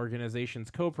 the organization's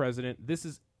co-president.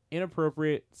 This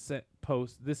inappropriate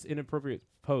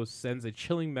post sends a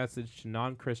chilling message to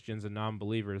non-Christians and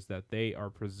non-believers that they are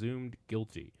presumed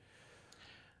guilty.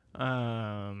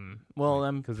 Well,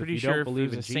 I'm 'cause if pretty you don't sure if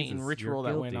believe there's a in Satan Jesus, ritual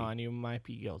you're that went guilty. on, you might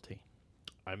be guilty.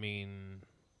 I mean,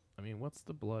 what's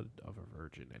the blood of a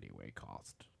virgin anyway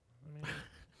cost?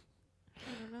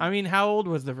 I mean, how old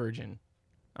was the virgin?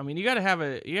 I mean, you gotta have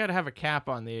a cap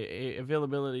on the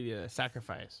availability to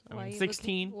sacrifice. I mean,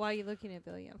 16. Why are you looking at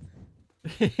William?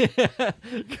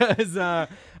 Because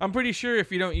I'm pretty sure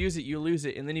if you don't use it, you lose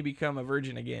it, and then you become a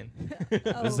virgin again.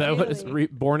 Is that what it's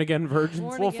born again virgins?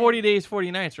 Born Well, again. 40 days,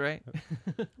 40 nights, right?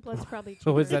 Blood's probably cheaper.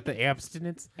 So is that the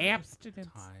abstinence? Abstinence.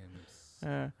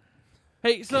 Times.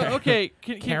 Hey, so okay,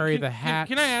 Carry the hat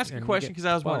Can I ask a and question? get Because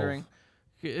I was 12. wondering.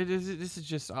 This is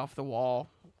just off the wall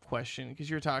question because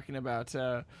you're talking about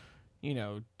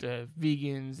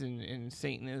vegans and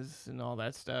Satanists and all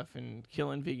that stuff and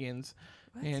killing vegans,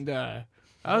 and I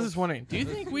was just wondering, do you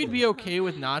think we'd be okay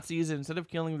with Nazis instead of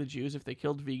killing the Jews if they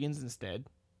killed vegans instead?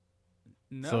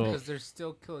 No, So- because they're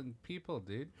still killing people,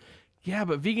 dude. Yeah,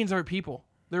 but vegans aren't people;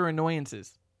 they're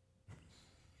annoyances.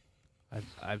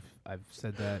 I've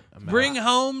said that. Bring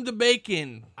home the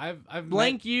bacon. I've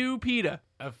Blank met you, PETA.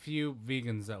 a few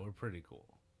vegans that were pretty cool.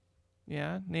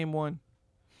 Yeah, name one.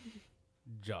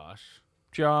 Josh.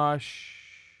 Josh.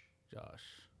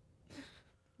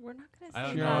 We're not gonna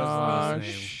I say don't know his last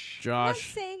name. Josh. We're not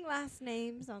Josh. saying last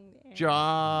names on the air. I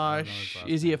Josh. don't know his last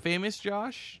Is he a name. famous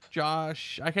Josh?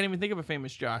 Josh. I can't even think of a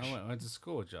famous Josh. I went to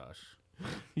school with Josh.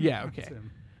 Yeah, That's okay.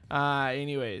 him.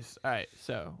 Anyways, all right.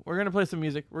 So we're gonna play some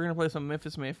music. We're gonna play some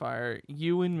Memphis Mayfire,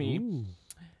 you and me,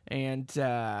 and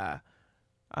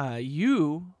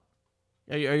you.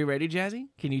 Are you ready, Jazzy?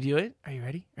 Can you do it? Are you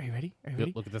ready? Are you ready? Are you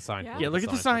ready? Look at the sign. Yeah. Yeah, look at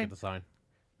the sign. Look at the sign.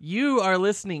 You are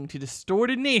listening to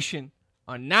Distorted Nation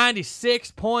on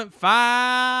 96.5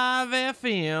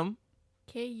 FM.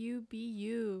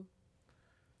 KUBU.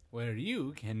 Where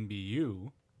you can be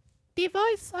you. The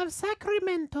voice of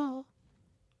Sacramento.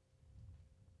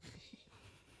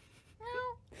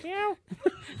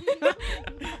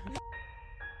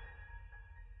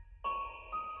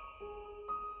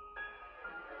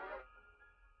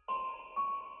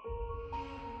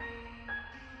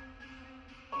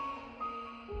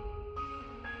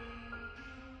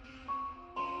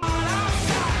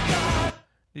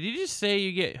 Did you just say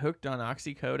you get hooked on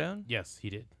oxycodone? Yes, he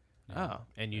did. Oh,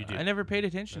 And you do. I never paid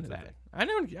attention to That's that. I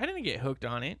didn't get hooked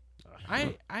on it.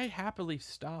 I happily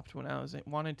stopped when I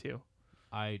wanted to.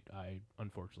 I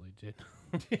unfortunately did.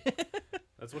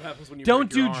 That's what happens when you Don't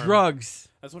break your do arm. drugs.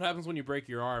 That's what happens when you break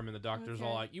your arm and the doctor's all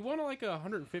Okay. like, "You want like a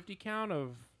 150 count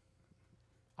of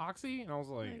oxy?" And I was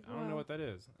like, Like, "I don't know wow. what that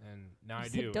is." And now I You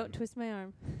said, do. Don't And twist my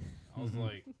arm. I was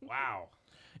like, "Wow."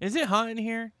 Is it hot in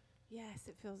here? Yes,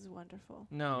 it feels wonderful.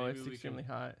 No, Maybe it's we extremely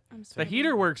can- hot. I'm The sweating.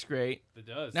 heater works great. It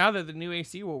does. Now that the new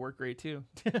AC will work great too.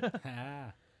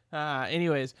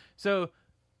 Anyways, so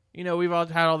we've all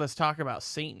had all this talk about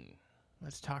Satan.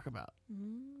 Let's talk about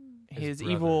his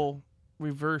brother. evil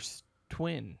reverse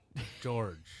twin.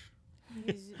 George.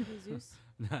 Jesus.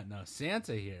 No,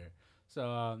 Santa here.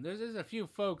 So there's a few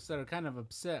folks that are kind of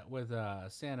upset with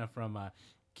Santa from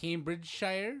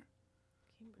Cambridgeshire.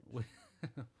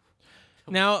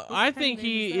 Now, I kind of think name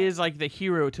he is that? is like the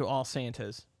hero to all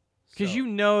Santas. Because So- you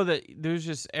know that there's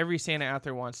just every Santa out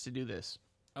there wants to do this.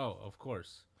 Oh, of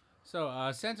course.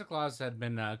 So Santa Claus had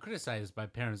been criticized by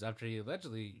parents after he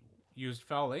allegedly used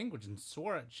foul language and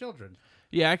swore at children.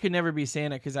 Yeah, I could never be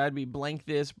Santa because I'd be blank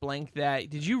this, blank that.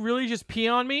 Did you really just pee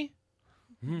on me?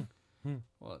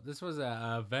 Well, this was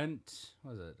an event,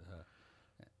 what was it,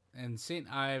 in St.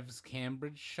 Ives,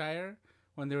 Cambridgeshire,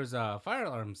 when there was fire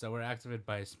alarms that were activated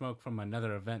by smoke from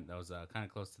another event that was kind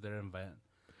of close to their event.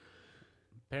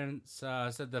 Parents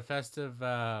said the festive,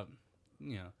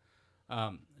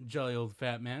 jolly old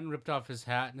fat man ripped off his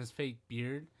hat and his fake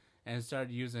beard and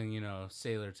started using,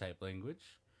 sailor type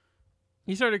language.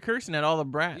 He started cursing at all the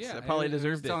brats that probably and he was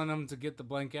deserved it. telling them to get the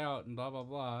blank out and blah blah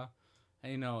blah.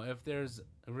 And if there's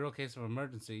a real case of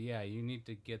emergency, you need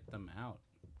to get them out.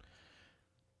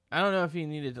 I don't know if he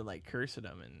needed to like curse at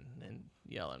him and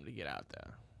yell at him to get out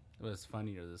though. It was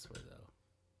funnier this way though.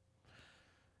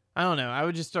 I don't know. I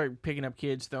would just start picking up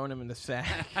kids, throwing them in the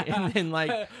sack, and then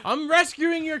like, I'm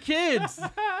rescuing your kids.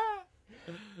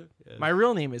 Yes. My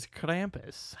real name is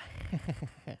Krampus.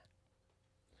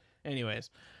 Anyways,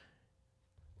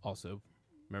 Also,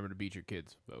 remember to beat your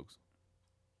kids, folks.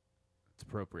 It's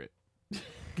appropriate. Keeps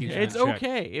you it's in check.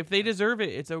 okay if they deserve it.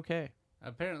 It's okay.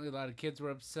 Apparently, a lot of kids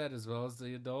were upset as well as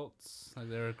the adults. Like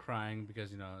they were crying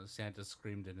because Santa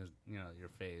screamed in his your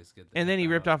face. Get the And then he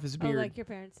heck ripped out. off his Oh, beard. like your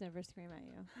parents never scream at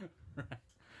you.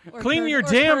 Or Clean cur- your or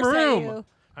damn curse at room. you.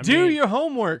 I Do mean- your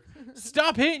homework.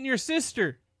 Stop hitting your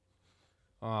sister.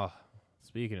 Oh,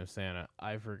 speaking of Santa,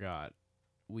 I forgot.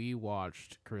 We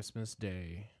watched Christmas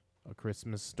Day, A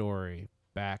Christmas Story,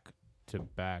 back to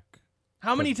back.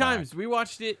 How many back. times we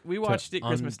watched it? We watched it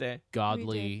Christmas Day.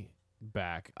 Godly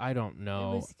back. I don't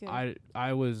know. was good.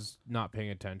 I was not paying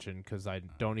attention because I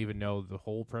don't even know the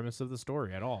whole premise of the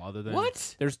story at all. Other than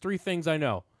What? There's 3 things I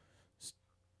know: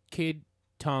 kid,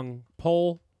 tongue,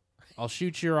 pole. I'll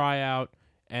shoot your eye out,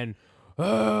 and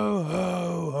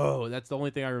oh. That's the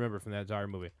only thing I remember from that entire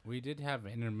movie. We did have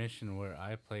an intermission where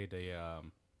I played a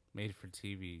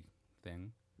made-for-TV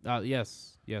thing.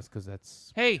 Yes, because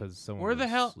that's Hey, because someone where the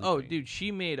was hell? Oh, sleeping. dude,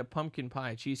 she made a pumpkin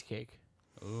pie cheesecake.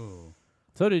 Ooh,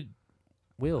 So did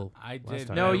Will. I last did.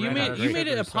 time. No, I you ran made- out of you made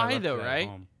it sugar, a so I pie left though, it at right?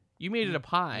 home. You made it a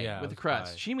pie Yeah, with it the was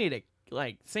crust. pie. She made it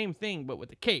like same thing but with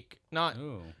the cake. Not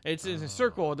Ooh. it's in a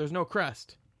circle. There's no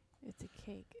crust. It's a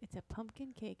cake. It's a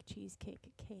pumpkin cake,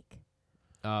 cheesecake cake.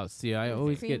 See, I With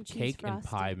always cream get cheese cake and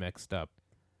pie frosting. mixed up.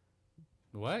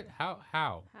 What? How?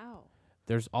 How?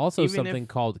 There's also Even something if-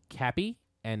 called cappy,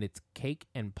 and it's cake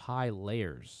and pie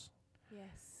layers.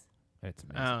 Yes. And it's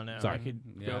amazing. I don't know. Sorry. I could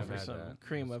Yeah, go I've for had some that.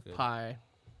 cream That's of good. pie.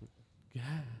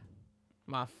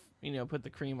 Put the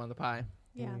cream on the pie.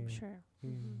 Yeah, I'm sure.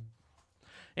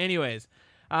 Anyways,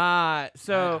 so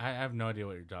I have no idea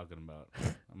what you're talking about.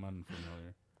 I'm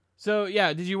unfamiliar. so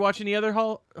yeah, did you watch any other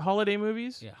holiday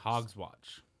movies? Yeah, Hogs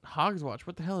Watch. Hogs Watch.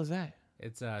 What the hell is that?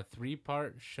 It's a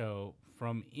 3-part show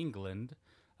from England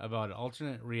about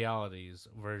alternate realities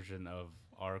version of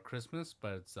our Christmas,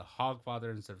 but it's the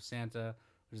Hogfather instead of Santa,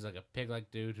 which is like a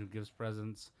pig-like dude who gives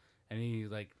presents, and he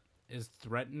is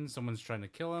threatened. Someone's trying to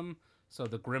kill him, so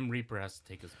the Grim Reaper has to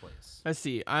take his place. Let's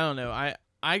see. I don't know.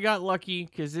 I got lucky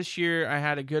because this year I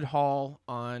had a good haul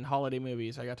on holiday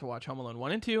movies. I got to watch Home Alone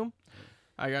 1 and 2.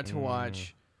 I got to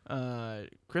watch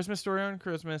Christmas Story on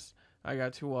Christmas. I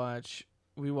got to watch.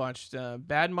 We watched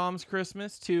Bad Moms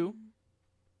Christmas 2.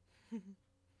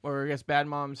 Or I guess Bad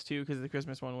Moms 2 because the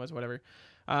Christmas one was whatever.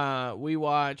 We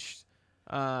watched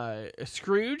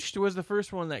Scrooged was the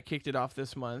first one that kicked it off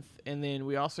this month. And then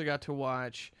we also got to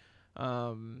watch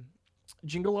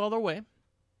Jingle All the Way.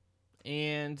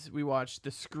 And we watched the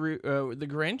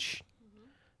Grinch.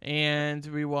 And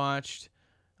we watched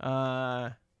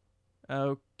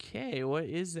okay, what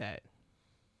is that?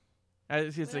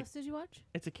 It's What a else did you watch?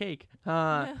 it's a cake. what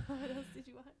else did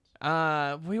you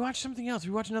watch? We watched something else.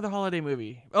 We watched another holiday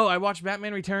movie. Oh, I watched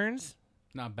Batman Returns.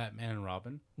 Not Batman and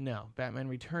Robin. No, Batman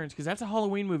Returns because that's a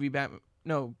Halloween movie. Batman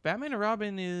and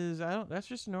Robin is that's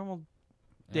just a normal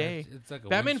day. Yeah, it's like a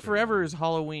Batman Winter Forever movie. is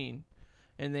Halloween,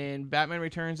 and then Batman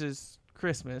Returns is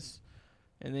Christmas,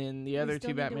 and then the other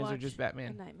two Batmans are just A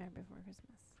Batman. Nightmare Before Christmas.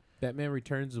 Batman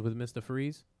Returns with Mr.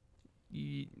 Freeze.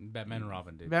 Batman and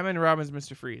Robin, dude. Batman and Robin's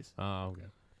Mr. Freeze. Oh, okay.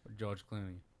 Or George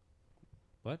Clooney.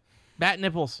 Bat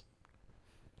nipples.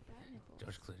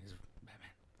 George Clooney's Batman.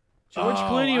 George Oh,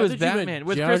 Clooney I was thought you meant Batman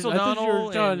with George- Chris I thought you were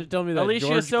O'Donnell trying to and tell me that Alicia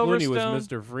George Clooney Silverstone. was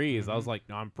Mr. Freeze. I was like,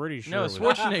 no, I'm pretty sure. No, it was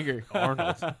Schwarzenegger.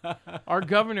 Arnold. Our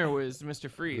governor was Mr.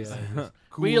 Freeze.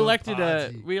 We elected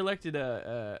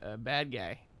a bad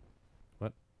guy.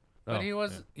 But Oh,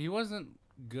 he wasn't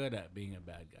good at being a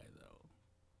bad guy though.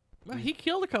 Well, he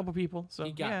killed a couple people, so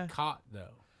He got yeah. caught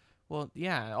though. Well,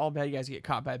 yeah, all bad guys get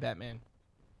caught by Batman.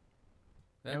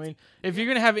 I That's mean, if you're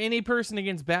gonna have any person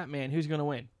against Batman, who's gonna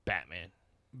win? Batman.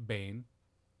 Bane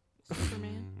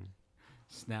Superman.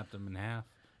 snapped him in half.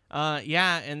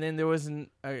 Yeah, and then there was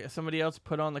somebody else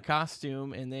put on the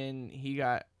costume, and then he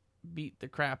got beat the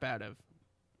crap out of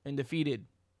and defeated.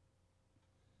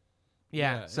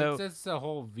 Yeah, so it's the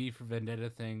whole V for Vendetta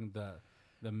thing.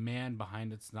 The man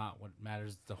behind it's not what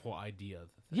matters. It's the whole idea of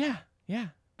the thing. yeah,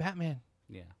 Batman,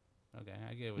 Yeah. Okay,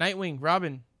 I get it. Nightwing,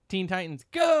 Robin, Teen Titans,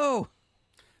 go!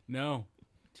 No.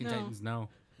 Teen No. Titans, no.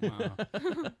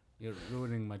 Uh-uh. You're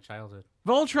ruining my childhood.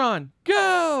 Voltron,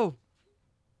 go!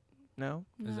 No?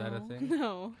 Is that a No. thing?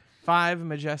 No. 5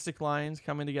 majestic lions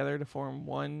coming together to form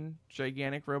one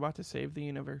gigantic robot to save the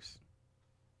universe.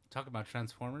 Talk about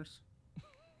Transformers.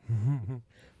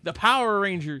 The Power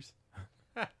Rangers.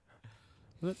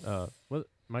 What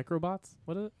microbots?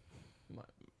 What is it?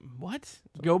 What?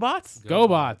 GoBots?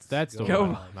 GoBots. That's the Go-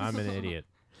 one. I'm an idiot.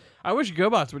 I wish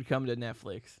GoBots would come to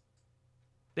Netflix.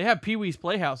 They have Pee-wee's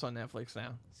Playhouse on Netflix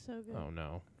now. So good. Oh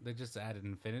no. They just added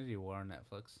Infinity War on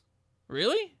Netflix.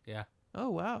 Really? Yeah. Oh,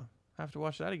 wow. I have to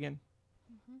watch that again.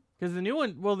 Because the new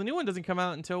one doesn't come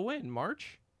out until when?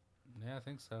 March? Yeah, I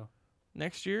think so.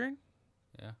 Next year?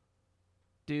 Yeah.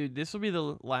 Dude, this will be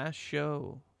the last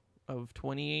show of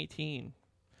 2018.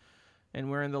 And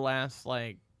we're in the last,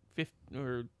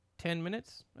 10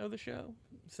 minutes of the show.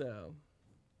 So,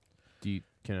 You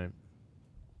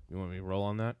want me to roll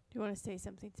on that? Do you want to say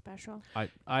something special?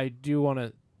 I do want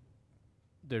to.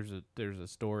 There's a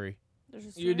story. There's a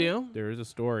you story? do? There is a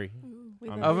story We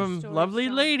Of love Of your a stories, lovely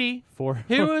John. lady for.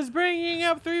 who was bringing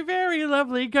up 3 very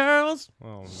lovely girls.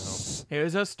 Oh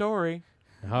Here's a story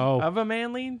no! Oh, of a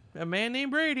man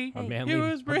named Brady. a Hey. manly, He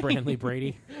was a Brandley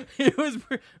Brady. It was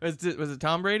it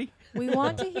Tom Brady? We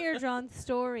want to hear John's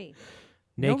story.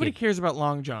 Naked. Nobody cares about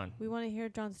Long John. We want to hear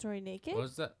John's story naked. What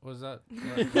was that?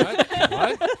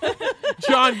 What?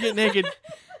 John, get naked. Naked.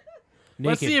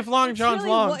 Let's see if Long It's John's really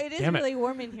long. It is Damn it. really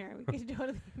warm in here. We can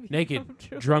totally be Naked,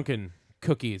 comfortable. drunken,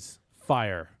 cookies,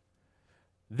 fire.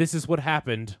 This is what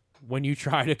happened when you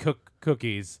try to cook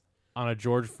cookies on a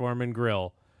George Foreman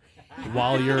grill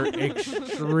while you're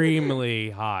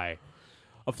extremely high.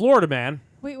 A Florida man.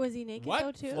 Wait, was he naked though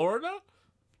What? too? Florida?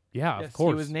 Yeah, Yes, of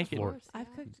course. he was naked. Florida.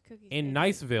 I've cooked cookies In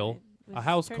naked. Niceville, It a was-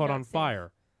 house turned caught out on safe.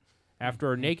 fire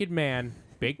after a naked man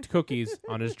baked cookies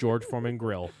on his George Foreman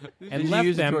grill and you left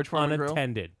use a them George Foreman grill?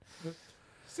 unattended.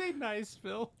 Say nice,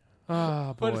 Phil.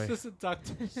 Oh, What boy. is this a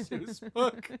Dr. Seuss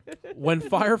book? When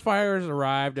firefighters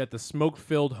arrived at the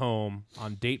smoke-filled home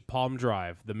on Date Palm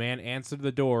Drive, the man answered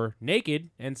the door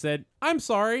naked and said, "I'm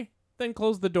sorry," then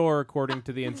closed the door according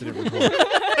to the incident report.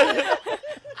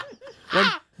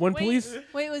 when police...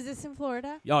 Wait, was this in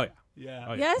Florida? Oh, yeah. Yeah.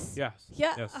 Oh, yeah. Yes? Yes.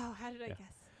 Yeah. Yes. Oh, how did I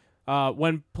guess?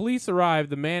 When police arrived,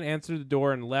 the man answered the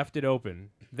door and left it open,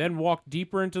 then walked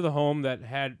deeper into the home that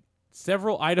had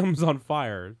several items on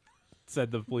fire,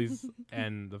 said the police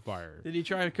and the fire. Did he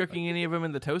try cooking any of them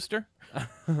in the toaster?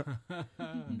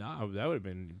 No, that would have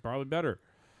been probably better.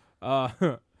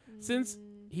 Since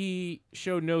he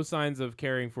showed no signs of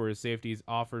caring for his safety,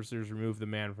 officers removed the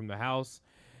man from the house.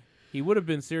 He would have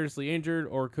been seriously injured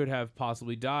or could have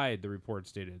possibly died, the report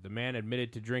stated. The man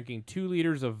admitted to drinking 2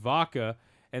 liters of vodka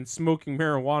and smoking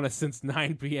marijuana since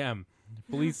 9 p.m.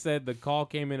 Police said the call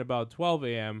came in about 12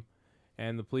 a.m.,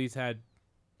 and the police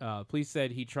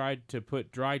said he tried to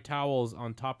put dry towels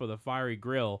on top of the fiery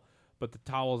grill, but the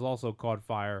towels also caught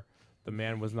fire. The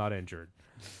man was not injured.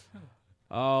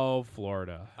 Oh,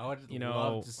 Florida. I would You know-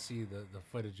 love to see the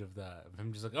footage of that. Of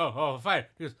him just like, oh, fire.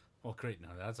 He goes, oh, great. No,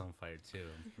 that's on fire, too.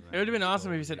 It would have been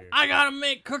awesome if he said, Here. "I gotta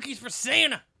make cookies for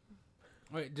Santa."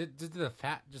 Wait, did the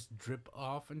fat just drip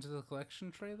off into the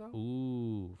collection tray, though?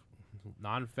 Ooh,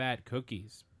 non-fat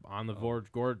cookies on the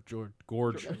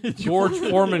George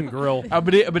Foreman grill.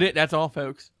 But that's all,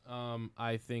 folks.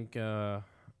 I think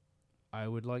I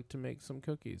would like to make some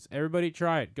cookies. Everybody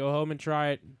try it. Go home and try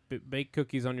it. Bake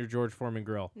cookies on your George Foreman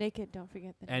grill. Naked. Don't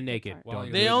forget the And naked. part. Well, Don't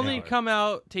you do They it only now. come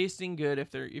out tasting good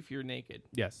if you're naked.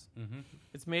 Yes. Mm-hmm.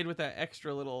 It's made with that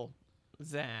extra little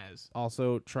zazz.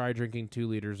 Also, try drinking 2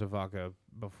 liters of vodka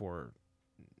before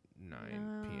 9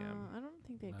 p.m. I don't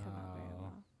think they'd come out very No.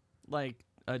 well. Like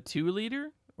a 2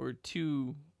 liter or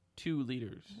two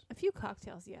liters. A few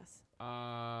cocktails, yes.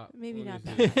 Maybe let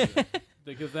not me that see.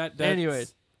 Because that's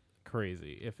Anyways.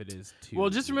 crazy if it is 2. Well,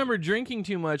 just remember, liters. drinking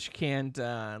too much can't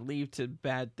lead to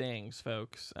bad things,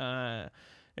 folks.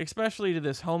 Especially to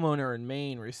this homeowner in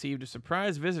Maine received a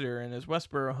surprise visitor in his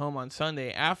Westboro home on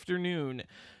Sunday afternoon,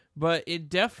 but it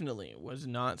definitely was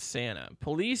not Santa.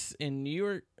 Police in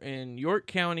York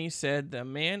County said the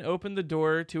man opened the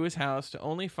door to his house to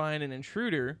only find an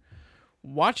intruder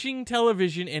watching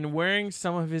television and wearing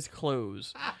some of his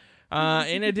clothes.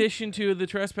 In addition to the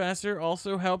trespasser,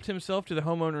 also helped himself to the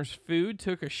homeowner's food,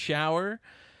 took a shower,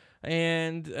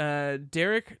 and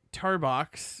Derek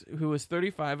Tarbox, who was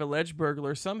 35, alleged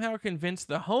burglar, somehow convinced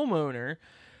the homeowner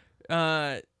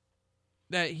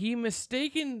that he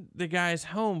mistaken the guy's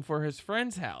home for his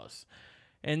friend's house,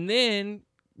 and then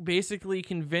basically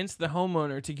convinced the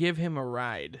homeowner to give him a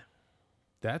ride.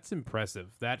 That's impressive.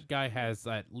 That guy has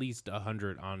at least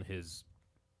 100 on his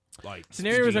like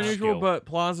Scenario was speech unusual skill. but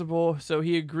plausible, so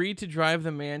he agreed to drive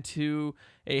the man to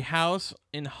a house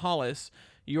in Hollis.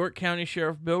 York County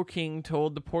Sheriff Bill King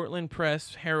told the Portland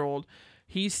Press Herald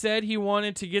he said he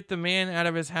wanted to get the man out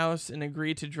of his house and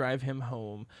agreed to drive him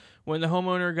home. When the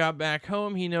homeowner got back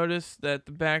home, he noticed that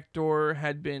the back door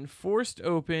had been forced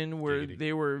open where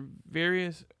there were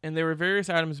various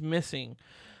items missing.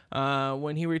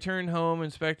 When he returned home,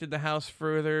 inspected the house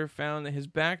further, found that his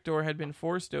back door had been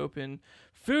forced open,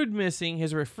 food missing,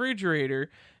 his refrigerator,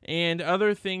 and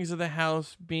other things of the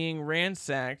house being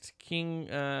ransacked. King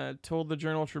told the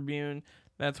Journal Tribune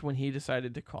that's when he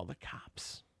decided to call the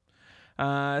cops.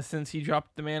 Since he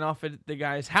dropped the man off at the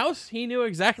guy's house, he knew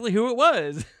exactly who it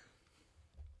was.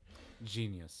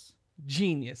 Genius.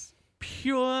 Genius.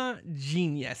 Pure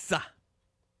genius.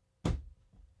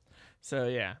 So,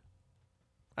 yeah.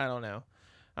 I don't know.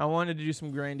 I wanted to do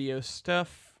some grandiose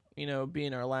stuff,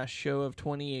 being our last show of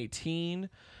 2018.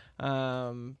 But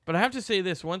I have to say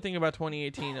this, one thing about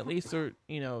 2018, at least there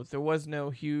was no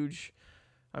huge,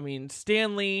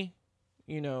 Stanley,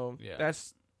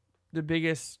 that's the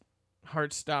biggest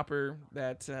heart stopper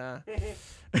that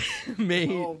made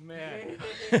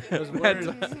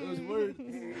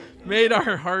made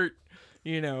our heart,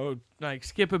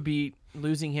 skip a beat,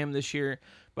 losing him this year.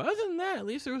 But other than that, at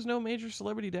least there was no major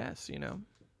celebrity deaths,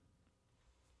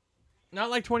 Not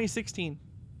like 2016.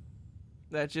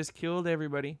 That just killed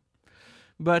everybody.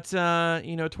 But,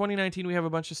 2019, we have a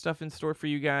bunch of stuff in store for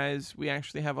you guys. We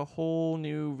actually have a whole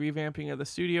new revamping of the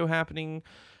studio happening.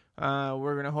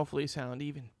 We're going to hopefully sound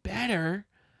even better.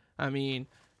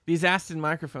 These Aston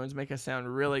microphones make us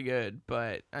sound really good,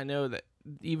 but I know that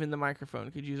even the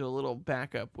microphone could use a little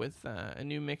backup with a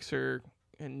new mixer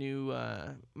and new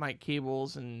mic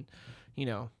cables, and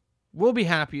we'll be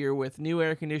happier with new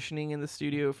air conditioning in the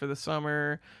studio for the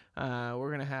summer.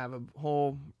 We're gonna have a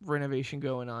whole renovation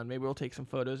going on. Maybe we'll take some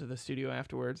photos of the studio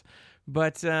afterwards.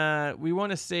 But we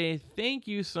want to say thank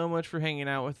you so much for hanging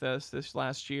out with us this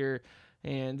last year,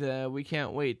 and we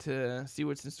can't wait to see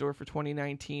what's in store for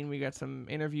 2019. We got some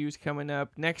interviews coming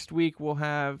up next week. We'll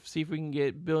see if we can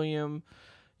get Billiam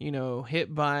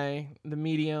hit by the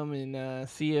medium and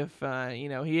see if,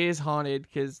 he is haunted,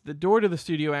 because the door to the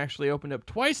studio actually opened up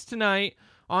twice tonight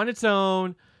on its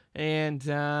own. And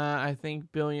I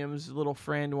think Billiam's little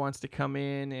friend wants to come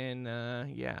in and,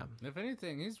 yeah. If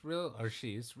anything,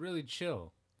 she's really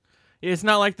chill. It's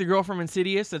not like the girl from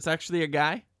Insidious that's actually a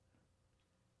guy.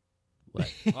 What?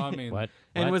 What?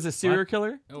 And was a serial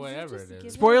killer. Oh, whatever it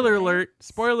is. Spoiler alert.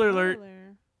 Spoiler alert.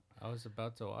 I was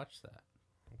about to watch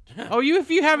that. Oh, if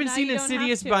you haven't Now seen you don't have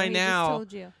Insidious to, by he just now,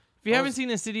 told you. if you haven't seen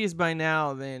Insidious by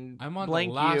now, then I'm on blank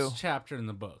the last you. chapter in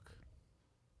the book.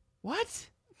 What?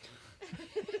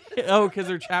 Oh, because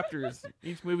they're chapters.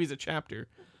 Each movie's a chapter.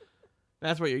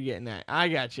 That's what you're getting at. I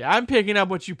got you. I'm picking up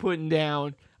what you're putting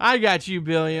down. I got you,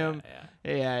 Billiam.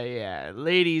 Yeah.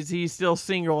 Ladies, he's still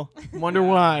single. Wonder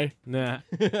why. Nah.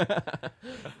 But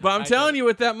I'm telling you,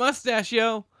 with that mustache,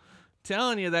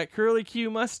 telling you, that curly Q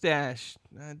mustache,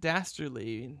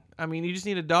 dastardly. You just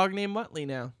need a dog named Muttley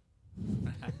now.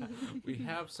 We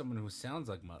have someone who sounds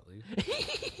like Muttley.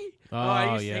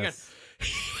 I used to- yes.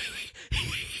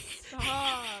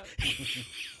 Stop.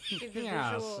 Give the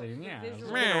Yeah, visual- see, the yeah.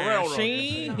 visual-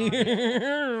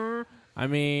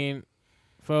 See?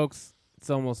 Folks, it's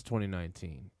almost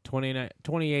 2019.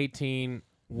 2018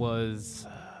 was.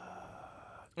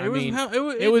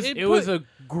 It was a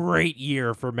great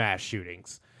year for mass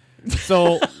shootings.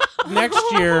 So next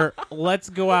year, let's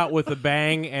go out with a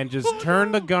bang and just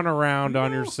turn the gun around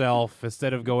on yourself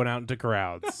instead of going out into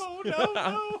crowds.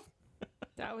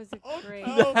 That was a great.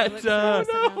 That, public service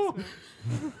announcement.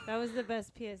 That was the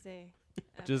best PSA.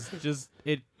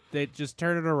 Just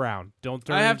turn it around. Don't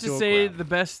turn. I it have into to a say crowd. the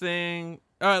best thing.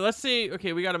 All right, let's see.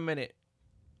 Okay, we got a minute.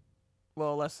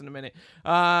 Well, less than a minute.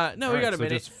 No, we All right, got a so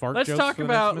minute. just fart Let's jokes talk for the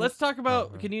next about. minute? Let's talk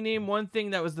about. Oh, Can you name one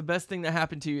thing that was the best thing that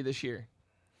happened to you this year?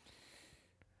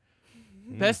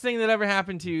 Best thing that ever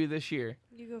happened to you this year.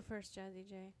 You go first, Jazzy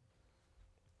J.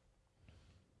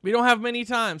 We don't have many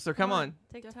times, so come on.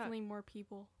 TikTok. Definitely more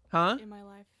people Huh? in my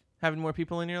life. Having more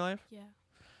people in your life? Yeah.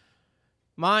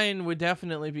 Mine would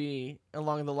definitely be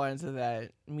along the lines of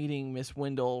that, meeting Miss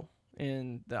Wendell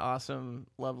and the awesome,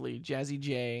 lovely Jazzy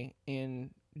J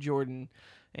and Jordan,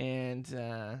 and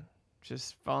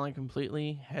just falling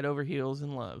completely head over heels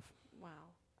in love. Wow.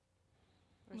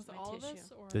 Where's With my all tissue? of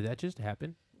us? Or Did that just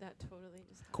happen? That totally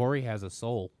just happened. Corey has a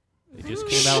soul. It just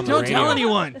came out on the Don't radio. tell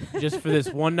anyone. Just for this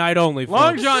one night only.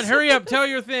 Long folks. John, hurry up. Tell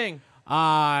your thing.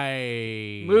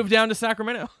 I Move down to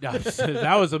Sacramento.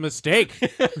 that was a mistake.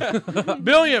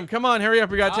 Billiam, come on. Hurry up.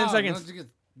 We got 10 Oh, seconds.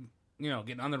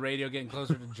 getting on the radio, getting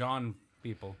closer to John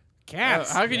people.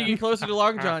 Cats. How could you get closer to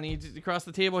Long John? He across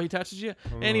the table, he touches you.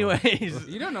 Anyways,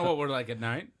 You don't know what we're like at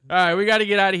night. all right, we got to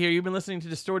get out of here. You've been listening to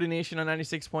Distorted Nation on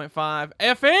 96.5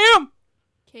 FM.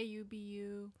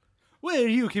 KUBU. Where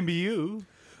you can be you.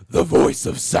 The voice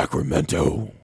of Sacramento.